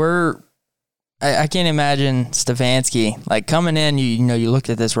 Yeah, I can't imagine Stefanski like coming in. You look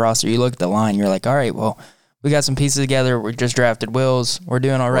at this roster, you look at the line, you're like, all right, well, we got some pieces together. We just drafted Wills. We're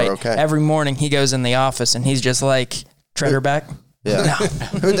doing all right. Okay. Every morning he goes in the office and he's just like, Treader back. Yeah. No.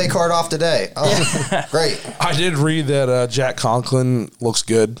 Who'd they card off today? Oh, great. I did read that Jack Conklin looks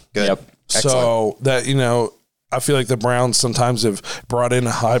good. Good. Yep. So that, I feel like the Browns sometimes have brought in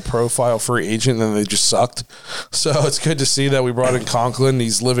a high-profile free agent and then they just sucked. So it's good to see that we brought in Conklin.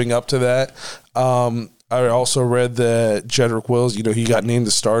 He's living up to that. I also read that Jedrick Wills, he got named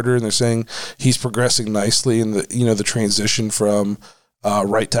the starter, and they're saying he's progressing nicely in the transition from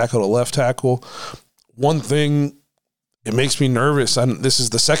right tackle to left tackle. One thing, it makes me nervous. This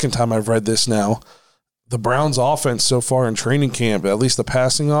is the second time I've read this now. The Browns' offense so far in training camp, at least the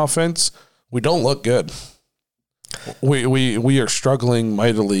passing offense, we don't look good. We are struggling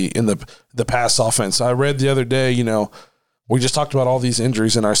mightily in the pass offense. I read the other day, we just talked about all these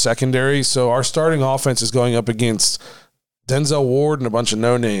injuries in our secondary. So our starting offense is going up against Denzel Ward and a bunch of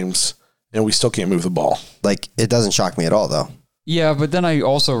no-names, and we still can't move the ball. Like, it doesn't shock me at all, though. Yeah, but then I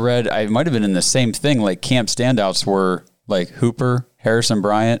also read, I might have been in the same thing, like camp standouts were like Hooper, Harrison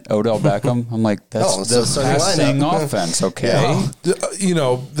Bryant, Odell Beckham. I'm like, that's the passing offense, okay?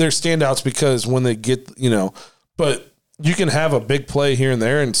 Yeah. They're standouts because when they get, but you can have a big play here and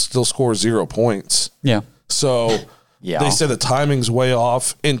there and still score 0 points. Yeah. So they said the timing's way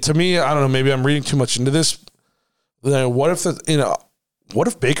off. And to me, I don't know, maybe I'm reading too much into this. Then what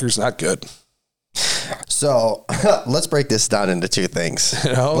if Baker's not good? So let's break this down into two things.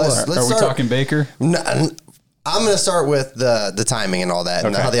 Are we talking Baker? I'm going to start with the timing and all that,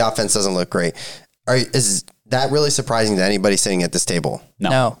 and how the offense doesn't look great. Is that really surprising to anybody sitting at this table?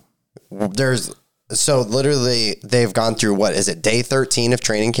 No. So literally they've gone through, what is it, day 13 of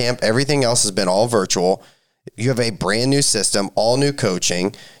training camp? Everything else has been all virtual. You have a brand new system, all new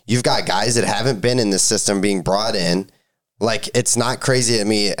coaching. You've got guys that haven't been in this system being brought in. Like, it's not crazy to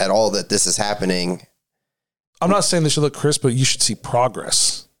me at all that this is happening. I'm not saying they should look crisp, but you should see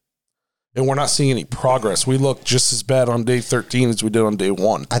progress. And we're not seeing any progress. We look just as bad on day 13 as we did on day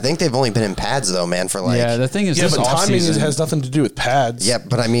 1. I think they've only been in pads, though, man, for like... Yeah, the thing is, but timing has nothing to do with pads. Yeah,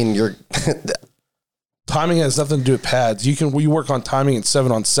 but I mean, timing has nothing to do with pads. We work on timing in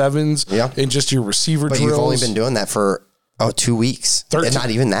 7-on-7s and just your receiver drills. But you've only been doing that for 2 weeks. 13,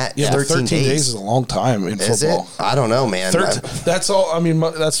 not even that. Yeah, 13 days is a long time in football. It? I don't know, man. That's all. I mean,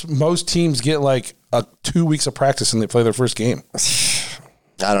 that's most teams get like 2 weeks of practice and they play their first game.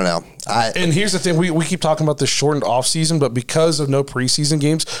 I don't know. And here's the thing. We keep talking about this shortened off season, but because of no preseason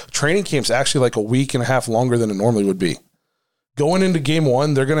games, training camp's actually like a week and a half longer than it normally would be. Going into game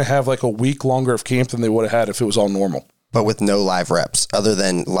 1, they're going to have like a week longer of camp than they would have had if it was all normal. But with no live reps other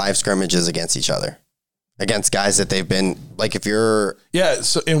than live scrimmages against each other. Against guys that they've been like, if you're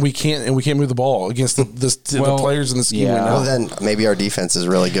so we can't move the ball against the players in the scheme. Well, then maybe our defense is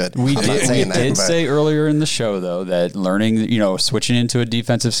really good. We did say earlier in the show though that learning, switching into a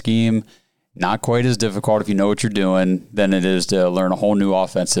defensive scheme, not quite as difficult if you know what you're doing than it is to learn a whole new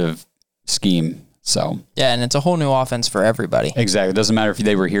offensive scheme. So yeah, and it's a whole new offense for everybody. Exactly. It doesn't matter if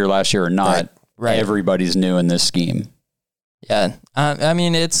they were here last year or not. Right. Everybody's new in this scheme. Yeah, I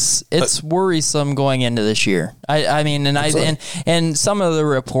mean it's worrisome going into this year. I mean, and some of the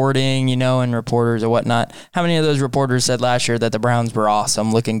reporting, and reporters and whatnot. How many of those reporters said last year that the Browns were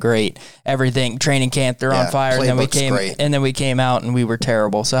awesome, looking great, everything, training camp, they're on fire, and then we came out and we were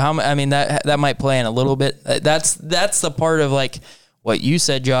terrible. So that might play in a little bit. That's the part of like what you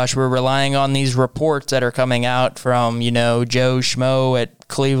said, Josh. We're relying on these reports that are coming out from Joe Schmo at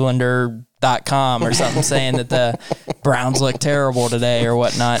Clevelander.com or something saying that the Browns look terrible today or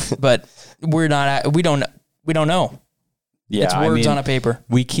whatnot, but we don't know. Yeah, it's words on a paper.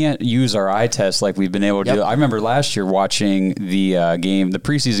 We can't use our eye test like we've been able to do. I remember last year watching the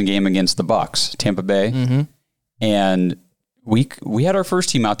preseason game against the Bucs, Tampa Bay, and we had our first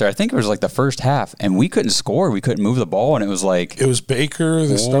team out there. I think it was like the first half, and we couldn't score. We couldn't move the ball, and it was like... It was Baker,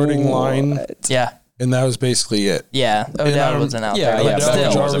 the starting line. Yeah. And that was basically it. Yeah. Odell wasn't out there.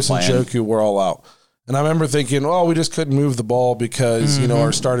 Odell, Jarvis, and Njoku were all out. And I remember thinking, we just couldn't move the ball because,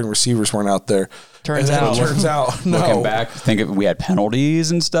 our starting receivers weren't out there. Turns out, no. Looking back, we had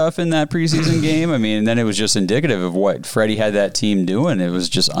penalties and stuff in that preseason game. I mean, and then it was just indicative of what Freddie had that team doing. It was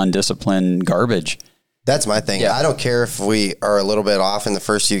just undisciplined garbage. That's my thing. Yeah. I don't care if we are a little bit off in the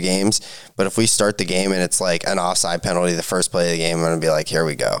first few games, but if we start the game and it's like an offside penalty the first play of the game, I'm going to be like, here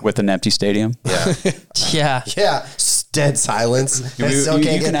we go. With an empty stadium. Yeah. Yeah. Yeah. Dead silence. You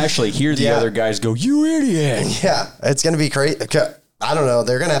can actually hear the other guys go, "You idiot." Yeah. It's going to be crazy. I don't know.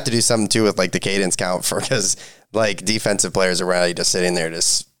 They're going to have to do something too with like the cadence count because like defensive players are really just sitting there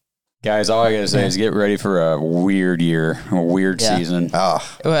just. Guys, all I got to say is get ready for a weird year, a weird season. Oh,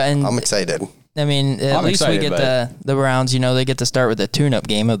 And I'm excited. I mean, at least we get the Browns, they get to start with a tune-up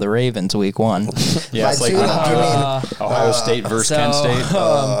game of the Ravens week 1. Yeah, it's like Ohio State versus Kent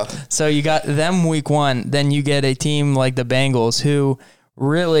State. So you got them week 1. Then you get a team like the Bengals who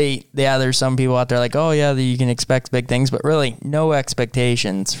really, there's some people out there like, oh, yeah, you can expect big things, but really no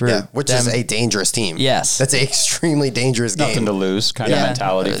expectations for which them. is a dangerous team. Yes. That's an extremely dangerous game. Nothing to lose kind of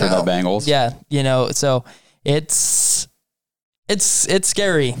mentality for the Bengals. Yeah, so it's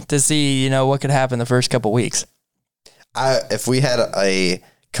scary to see, what could happen the first couple weeks. If we had a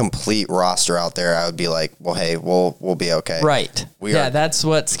complete roster out there, I would be like, well, hey, we'll be okay. Right. That's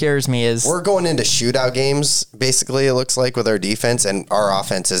what scares me is we're going into shootout games, basically, it looks like, with our defense, and our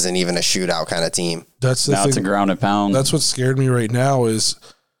offense isn't even a shootout kind of team. That's the now thing. It's a ground and pound. That's what scared me right now is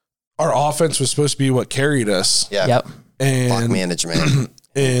our offense was supposed to be what carried us. Yeah. Yep. And Clock management.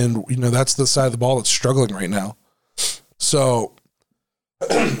 And, that's the side of the ball that's struggling right now. So,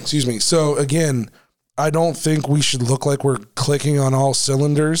 excuse me. So, again, I don't think we should look like we're clicking on all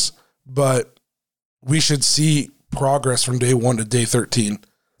cylinders, but we should see progress from day 1 to day 13.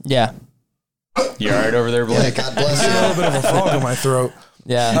 Yeah. You all right over there, Blake? Yeah, God bless A you. little bit of a frog in my throat.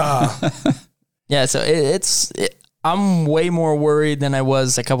 Yeah. Yeah, so I'm way more worried than I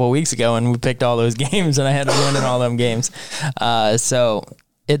was a couple of weeks ago when we picked all those games and I had to win in all them games. So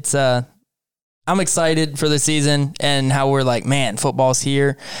it's I'm excited for the season and how we're like, man, football's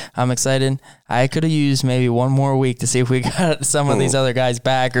here. I'm excited. I could have used maybe one more week to see if we got some of these other guys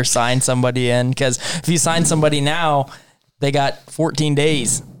back or signed somebody in. Because if you sign somebody now, they got 14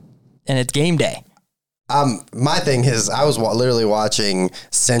 days and it's game day. My thing is, I was literally watching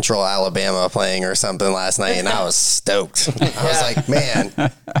Central Alabama playing or something last night, and I was stoked. I was like, man,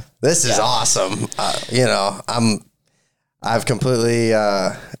 this is awesome. I've completely,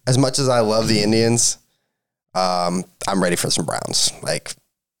 as much as I love the Indians, I'm ready for some Browns. Like,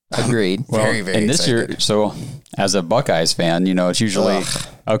 agreed. Very, very and this excited. year, so as a Buckeyes fan, it's usually,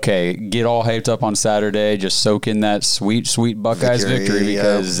 okay, get all hyped up on Saturday, just soak in that sweet, sweet Buckeyes victory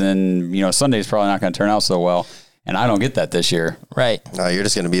because then, Sunday's probably not going to turn out so well. And I don't get that this year. Right. No, you're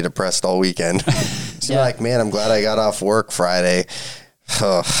just going to be depressed all weekend. So you're like, man, I'm glad I got off work Friday.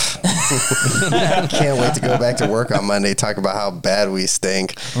 Can't wait to go back to work on Monday, talk about how bad we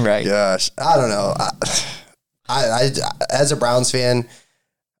stink. Right. Gosh, I don't know. I as a Browns fan,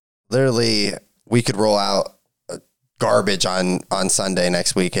 literally, we could roll out garbage on Sunday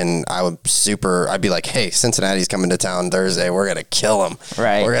next week, and I'd be like, hey, Cincinnati's coming to town Thursday. We're going to kill them.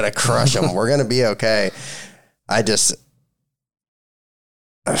 Right. We're going to crush them. We're going to be okay. I'm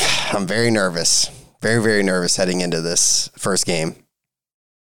very nervous. Very, very nervous heading into this first game.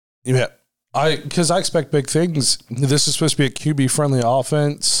 Yeah. Because I expect big things. This is supposed to be a QB-friendly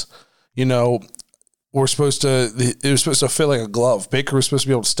offense. It was supposed to fit like a glove. Baker was supposed to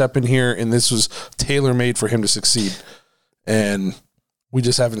be able to step in here, and this was tailor-made for him to succeed. And we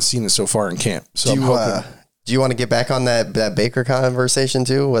just haven't seen it so far in camp. So I'm hoping. Do you want to get back on that Baker conversation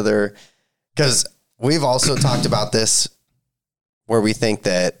too? Because we've also talked about this, where we think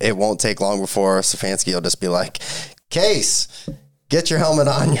that it won't take long before Stefanski will just be like, Case, get your helmet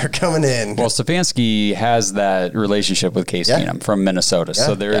on. You're coming in. Well, Stefanski has that relationship with Case Keenum from Minnesota.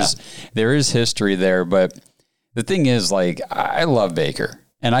 So there is history there. But the thing is, like, I love Baker.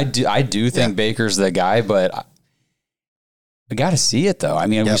 And I do think Baker's the guy, but I got to see it, though. I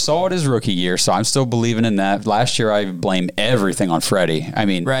mean, we saw it his rookie year, so I'm still believing in that. Last year, I blamed everything on Freddie. I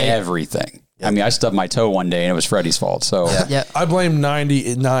mean, everything. I mean, I stubbed my toe one day, and it was Freddie's fault. So I blame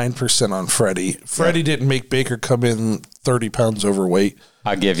 99% on Freddie. Freddie didn't make Baker come in 30 pounds overweight.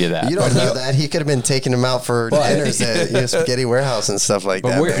 I'll give you that. You don't know that. He could have been taking him out for dinners at Spaghetti Warehouse and stuff like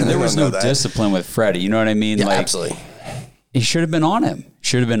that. But there was no discipline with Freddie. You know what I mean? Yeah, absolutely. He should have been on him.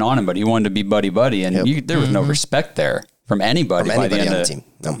 But he wanted to be buddy. And there was no respect there from anybody. From anybody by the end on of the team.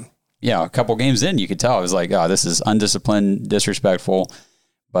 No. Yeah, a couple games in, you could tell. It was like, oh, this is undisciplined, disrespectful.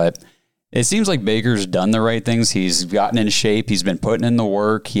 But it seems like Baker's done the right things. He's gotten in shape. He's been putting in the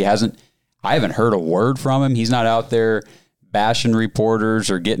work. I haven't heard a word from him. He's not out there bashing reporters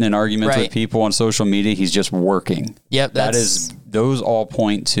or getting in arguments with people on social media. He's just working. Yep. Those all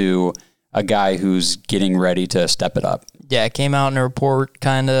point to a guy who's getting ready to step it up. Yeah, it came out in a report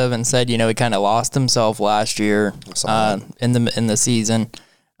kind of and said, he kind of lost himself last year in the season.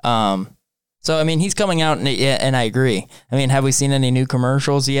 So, I mean, he's coming out, and I agree. I mean, have we seen any new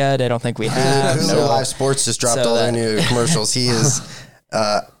commercials yet? I don't think we have. Hulu Live Sports just dropped all their new commercials. He is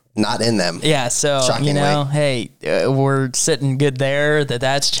not in them. Yeah, so, hey, we're sitting good there.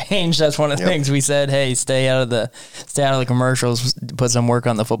 That's changed. That's one of the things we said, hey, stay out of the commercials, put some work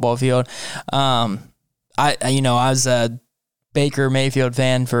on the football field. I was a Baker Mayfield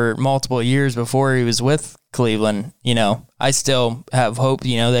fan for multiple years before he was with Cleveland. I still have hope,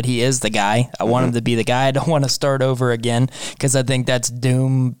 that he is the guy. I want him to be the guy. I don't want to start over again because I think that's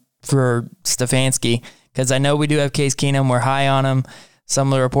doom for Stefanski, because I know we do have Case Keenum. We're high on him.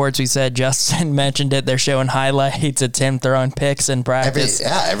 Some of the reports we said, Justin mentioned it, they're showing highlights of him throwing picks in practice.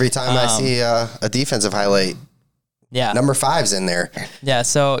 Every time I see a defensive highlight, number 5's in there. Yeah,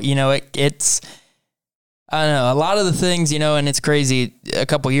 so, it's... I don't know, a lot of the things, and it's crazy. A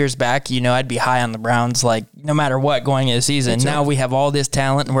couple years back, I'd be high on the Browns, like, no matter what going into the season. Now we have all this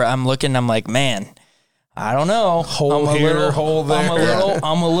talent where I'm looking, I'm like, man, I don't know. Hole here, hole there.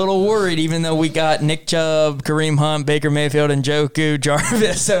 I'm a little worried, even though we got Nick Chubb, Kareem Hunt, Baker Mayfield, and Njoku,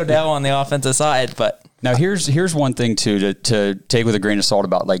 Jarvis, Odell on the offensive side. But now here's one thing, too, to take with a grain of salt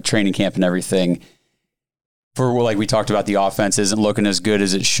about, like, training camp and everything. For, like, we talked about, the offense isn't looking as good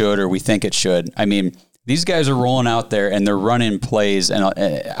as it should or we think it should. I mean, these guys are rolling out there and they're running plays, and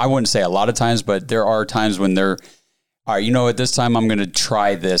I wouldn't say a lot of times, but there are times when they're, all right, at this time I'm going to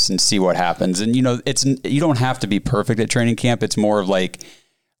try this and see what happens. And you don't have to be perfect at training camp. It's more of like,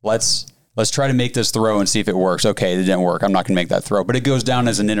 let's try to make this throw and see if it works. Okay, it didn't work. I'm not going to make that throw, but it goes down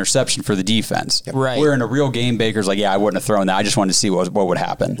as an interception for the defense. Right. Where in a real game, Baker's like, yeah, I wouldn't have thrown that. I just wanted to see what would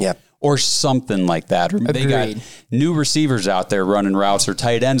happen. Yeah. Or something like that. Or they got new receivers out there running routes or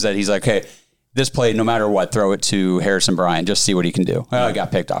tight ends that he's like, hey, this play, no matter what, throw it to Harrison Bryant. Just see what he can do. Well, I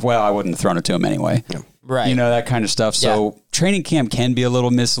got picked off. Well, I wouldn't have thrown it to him anyway. Yeah. Right. That kind of stuff. So training camp can be a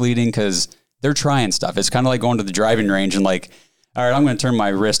little misleading because they're trying stuff. It's kind of like going to the driving range and like, all right, I'm going to turn my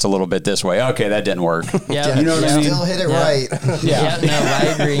wrist a little bit this way. Okay, that didn't work. Yeah. You know what I mean? Still hit it right. Yeah. No,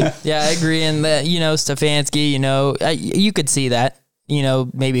 I agree. Yeah, I agree. And that, Stefanski, you could see that.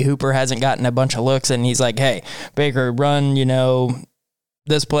 Maybe Hooper hasn't gotten a bunch of looks and he's like, hey, Baker, run,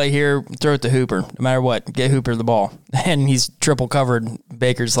 this play here, throw it to Hooper. No matter what, get Hooper the ball. And he's triple covered.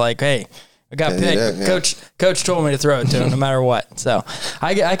 Baker's like, hey, I got picked. Yeah. Coach told me to throw it to him no matter what. So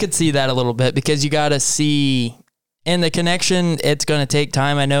I could see that a little bit because you got to see in the connection. It's going to take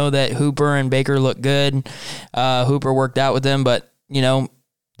time. I know that Hooper and Baker look good. Hooper worked out with them, but,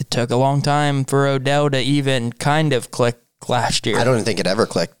 it took a long time for Odell to even kind of click last year. I don't think it ever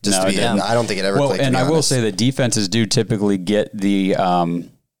clicked. I don't think it ever clicked. And I will say that defenses do typically get the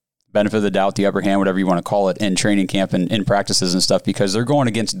benefit of the doubt, the upper hand, whatever you want to call it, in training camp and in practices and stuff because they're going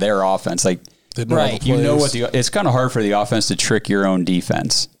against their offense. Like, right, it's kind of hard for the offense to trick your own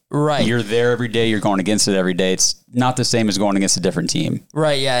defense. Right, you're there every day. You're going against it every day. It's not the same as going against a different team.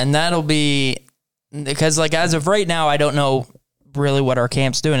 Right. Yeah, and that'll be because like as of right now, I don't know really what our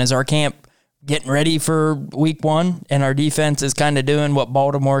camp's doing. Is our camp getting ready for week 1 and our defense is kind of doing what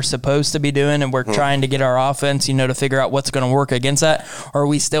Baltimore's supposed to be doing and we're trying to get our offense, to figure out what's going to work against that? Or are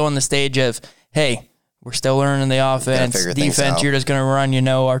we still in the stage of, hey, we're still learning the offense, defense, you're just going to run,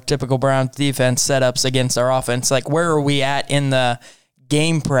 our typical Browns defense setups against our offense? Like, where are we at in the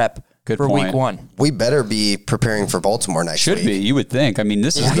game prep for week 1? We better be preparing for Baltimore next week. Should be, you would think. I mean,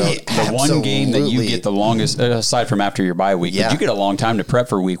 this is the one game that you get the longest, aside from after your bye week, but you get a long time to prep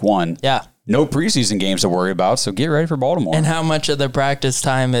for week 1. Yeah. No preseason games to worry about, so get ready for Baltimore. And how much of the practice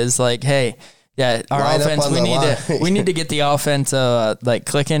time is like, hey, our offense, we need to get the offense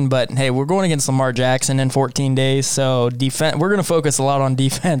clicking, but hey, we're going against Lamar Jackson in 14 days, so defense, we're going to focus a lot on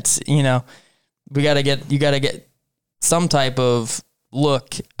defense. You got to get some type of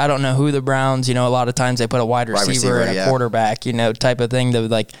look. I don't know who the Browns, a lot of times they put a wide receiver and a quarterback, type of thing to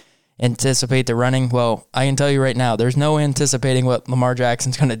like anticipate the running. Well, I can tell you right now, there's no anticipating what Lamar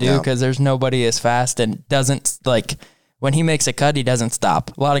Jackson's going to do because there's nobody as fast and doesn't like when he makes a cut, he doesn't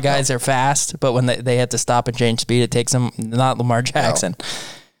stop. A lot of guys are fast, but when they have to stop and change speed, it takes them, not Lamar Jackson. No.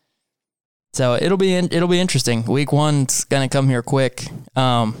 So it'll be interesting. Week 1's going to come here quick.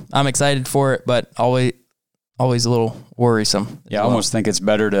 I'm excited for it, but always a little worrisome. Yeah, I almost think it's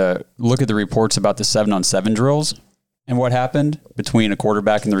better to look at the reports about the 7-on-7 drills and what happened between a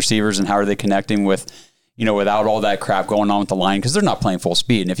quarterback and the receivers and how are they connecting with, without all that crap going on with the line, because they're not playing full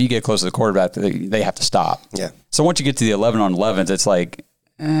speed. And if you get close to the quarterback, they have to stop. Yeah. So once you get to the 11-on-11s, it's like,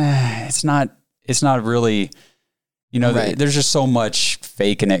 it's not really, right. There's just so much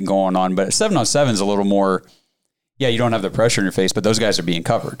faking it going on. But 7-on-7 is a little more, Yeah, you don't have the pressure in your face, but those guys are being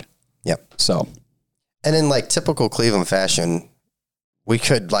covered. Yep. So, and in like typical Cleveland fashion, we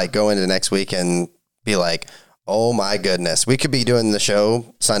could like go into next week and be like, oh my goodness, we could be doing the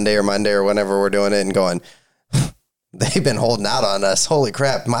show Sunday or Monday or whenever we're doing it and going, they've been holding out on us. Holy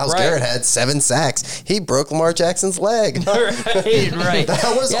crap. Myles Garrett had 7 sacks. He broke Lamar Jackson's leg. right.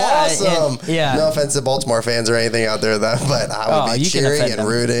 That was awesome. No offense to Baltimore fans or anything out there, but I would be cheering and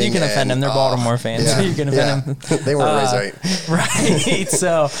rooting. You can offend them. They're Baltimore fans. Yeah, you can offend them. They weren't raised right. Right.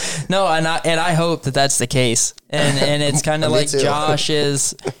 So, no, and I hope that that's the case. And it's kind of like too. Josh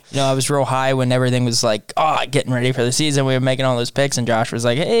is, I was real high when everything was like, getting ready for the season. We were making all those picks, and Josh was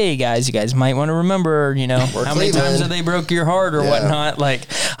like, hey, guys, you guys might want to remember, how many times have they broke your heart or whatnot. Like,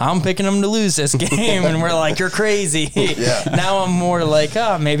 I'm picking them to lose this game, and we're like, you're crazy. Now I'm more like,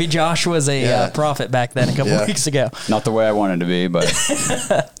 maybe Josh was a prophet back then a couple weeks ago. Not the way I wanted to be, but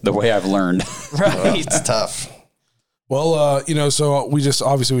the way I've learned. Right. It's tough. Well, so we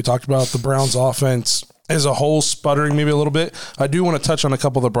talked about the Browns offense as a whole sputtering maybe a little bit. I do want to touch on a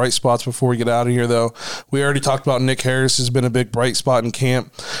couple of the bright spots before we get out of here, though. We already talked about Nick Harris has been a big bright spot in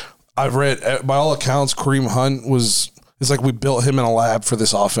camp. I've read, by all accounts, Kareem Hunt it's like we built him in a lab for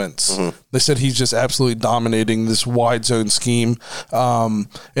this offense. Mm-hmm. They said he's just absolutely dominating this wide zone scheme. And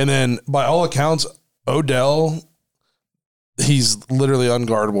then by all accounts, Odell, he's literally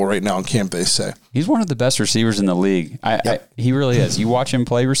unguardable right now in camp, they say. He's one of the best receivers in the league. He really is. You watch him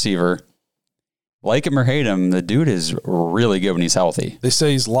play receiver. Like him or hate him, the dude is really good when he's healthy. They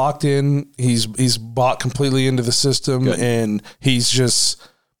say he's locked in. He's bought completely into the system, and he's just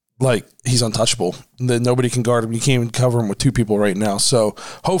like he's untouchable. That nobody can guard him. You can't even cover him with 2 people right now. So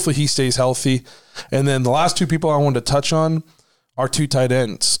hopefully he stays healthy. And then the last 2 people I wanted to touch on are 2 tight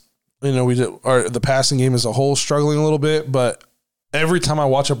ends. The passing game as a whole struggling a little bit, but every time I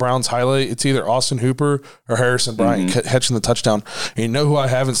watch a Browns highlight, it's either Austin Hooper or Harrison Bryant catching the touchdown. And you know who I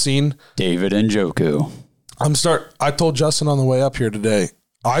haven't seen? David Njoku. I told Justin on the way up here today,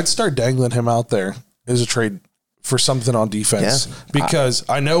 I'd start dangling him out there as a trade for something on defense because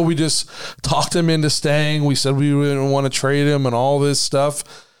I know we just talked him into staying. We said we didn't want to trade him and all this stuff,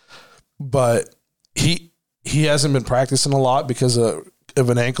 but he hasn't been practicing a lot because of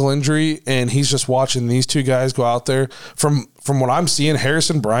an ankle injury, and he's just watching these 2 guys go out there. From what I'm seeing,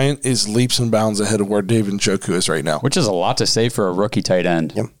 Harrison Bryant is leaps and bounds ahead of where David Njoku is right now. Which is a lot to say for a rookie tight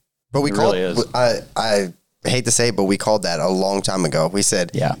end. Yep. But I hate to say it, but we called that a long time ago. We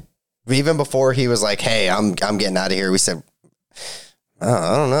said, even before he was like, hey, I'm getting out of here, we said,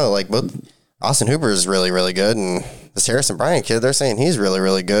 I don't know, like, but Austin Hooper is really, really good, and this Harrison Bryant kid, they're saying he's really,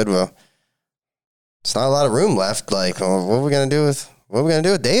 really good. Well, it's not a lot of room left. Like, what are we going to do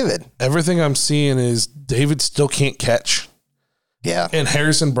with David? Everything I'm seeing is David still can't catch. Yeah. And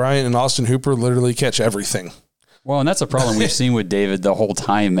Harrison Bryant and Austin Hooper literally catch everything. Well, and that's a problem we've seen with David the whole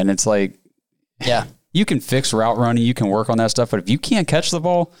time. And it's like, you can fix route running, you can work on that stuff, but if you can't catch the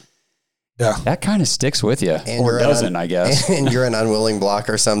ball, that kind of sticks with you. And or doesn't, I guess. And you're an unwilling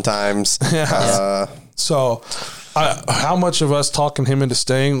blocker sometimes. So how much of us talking him into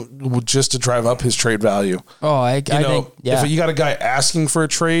staying just to drive up his trade value? I think, if you got a guy asking for a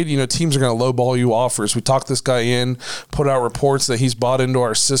trade, teams are going to lowball you offers. We talked this guy in, put out reports that he's bought into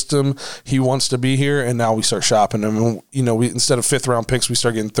our system. He wants to be here, and now we start shopping him. And, we instead of 5th round picks, we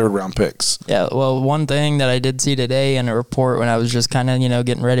start getting 3rd round picks. Yeah. Well, one thing that I did see today in a report when I was just kind of,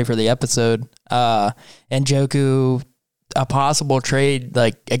 getting ready for the episode, Njoku, a possible trade,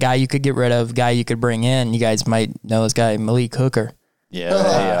 like a guy you could get rid of, guy you could bring in. You guys might know this guy, Malik Hooker.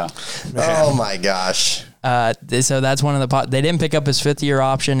 Yeah. Oh my gosh. So that's one of they didn't pick up his 5th-year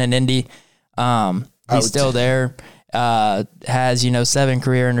option in Indy. He's still there. Has 7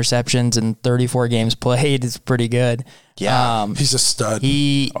 career interceptions and 34 games played. It's pretty good. Yeah, he's a stud.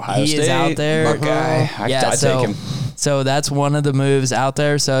 He is out there. My guy. I'd take him. So that's one of the moves out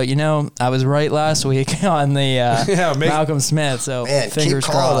there. So I was right last week on the Malcolm Smith. So fingers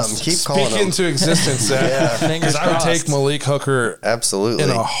crossed. Keep calling him. Speak into existence, because I would take Malik Hooker absolutely in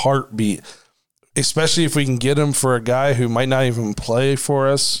a heartbeat, especially if we can get him for a guy who might not even play for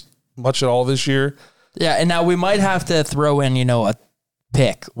us much at all this year. Yeah, and now we might have to throw in, a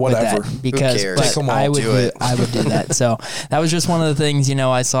pick, whatever, because I would do that. So that was just one of the things,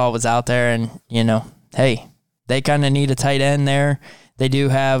 I saw was out there, and hey, they kind of need a tight end there. They do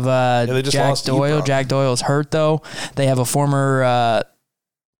have Jack Doyle. Jack Doyle's hurt though. They have a former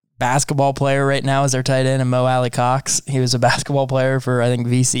basketball player right now as their tight end, and Mo Alley Cox. He was a basketball player for I think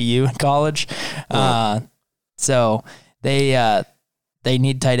VCU in college. So they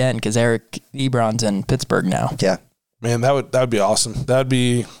need tight end because Eric Ebron's in Pittsburgh now. Yeah. Man, that would be awesome.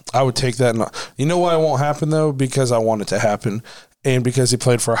 I would take that. You know why it won't happen though? Because I want it to happen, and because he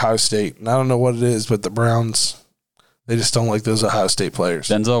played for Ohio State. And I don't know what it is, but the Browns, they just don't like those Ohio State players.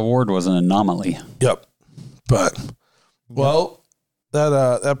 Denzel Ward was an anomaly. Yep. But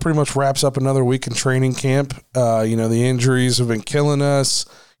that pretty much wraps up another week in training camp. The injuries have been killing us.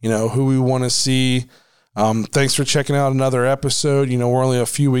 Who we want to see. Thanks for checking out another episode. We're only a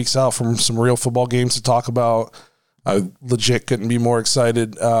few weeks out from some real football games to talk about. I legit couldn't be more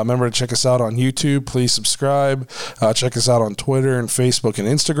excited. Remember to check us out on YouTube. Please subscribe. Check us out on Twitter and Facebook and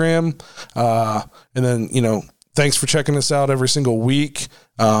Instagram. And then, thanks for checking us out every single week.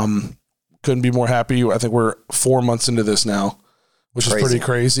 Couldn't be more happy. I think we're 4 months into this now, which is pretty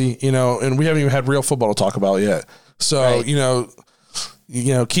crazy, and we haven't even had real football to talk about yet. So,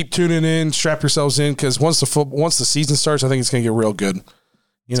 right. Keep tuning in, strap yourselves in, because once the season starts, I think it's going to get real good.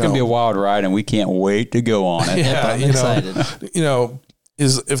 It's going to be a wild ride, and we can't wait to go on it. Yeah, I'm excited.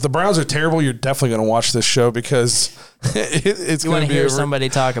 If the Browns are terrible, you're definitely going to watch this show because it's going to be. You want to hear somebody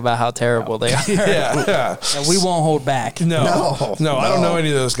talk about how terrible they are. Yeah. And we won't hold back. No, I don't know any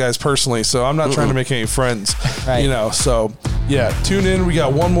of those guys personally, so I'm not trying to make any friends. Right. So yeah, tune in. We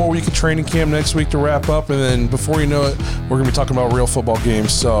got one more week of training camp next week to wrap up, and then before you know it, we're going to be talking about real football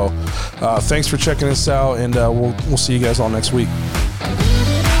games. So thanks for checking us out, and we'll see you guys all next week.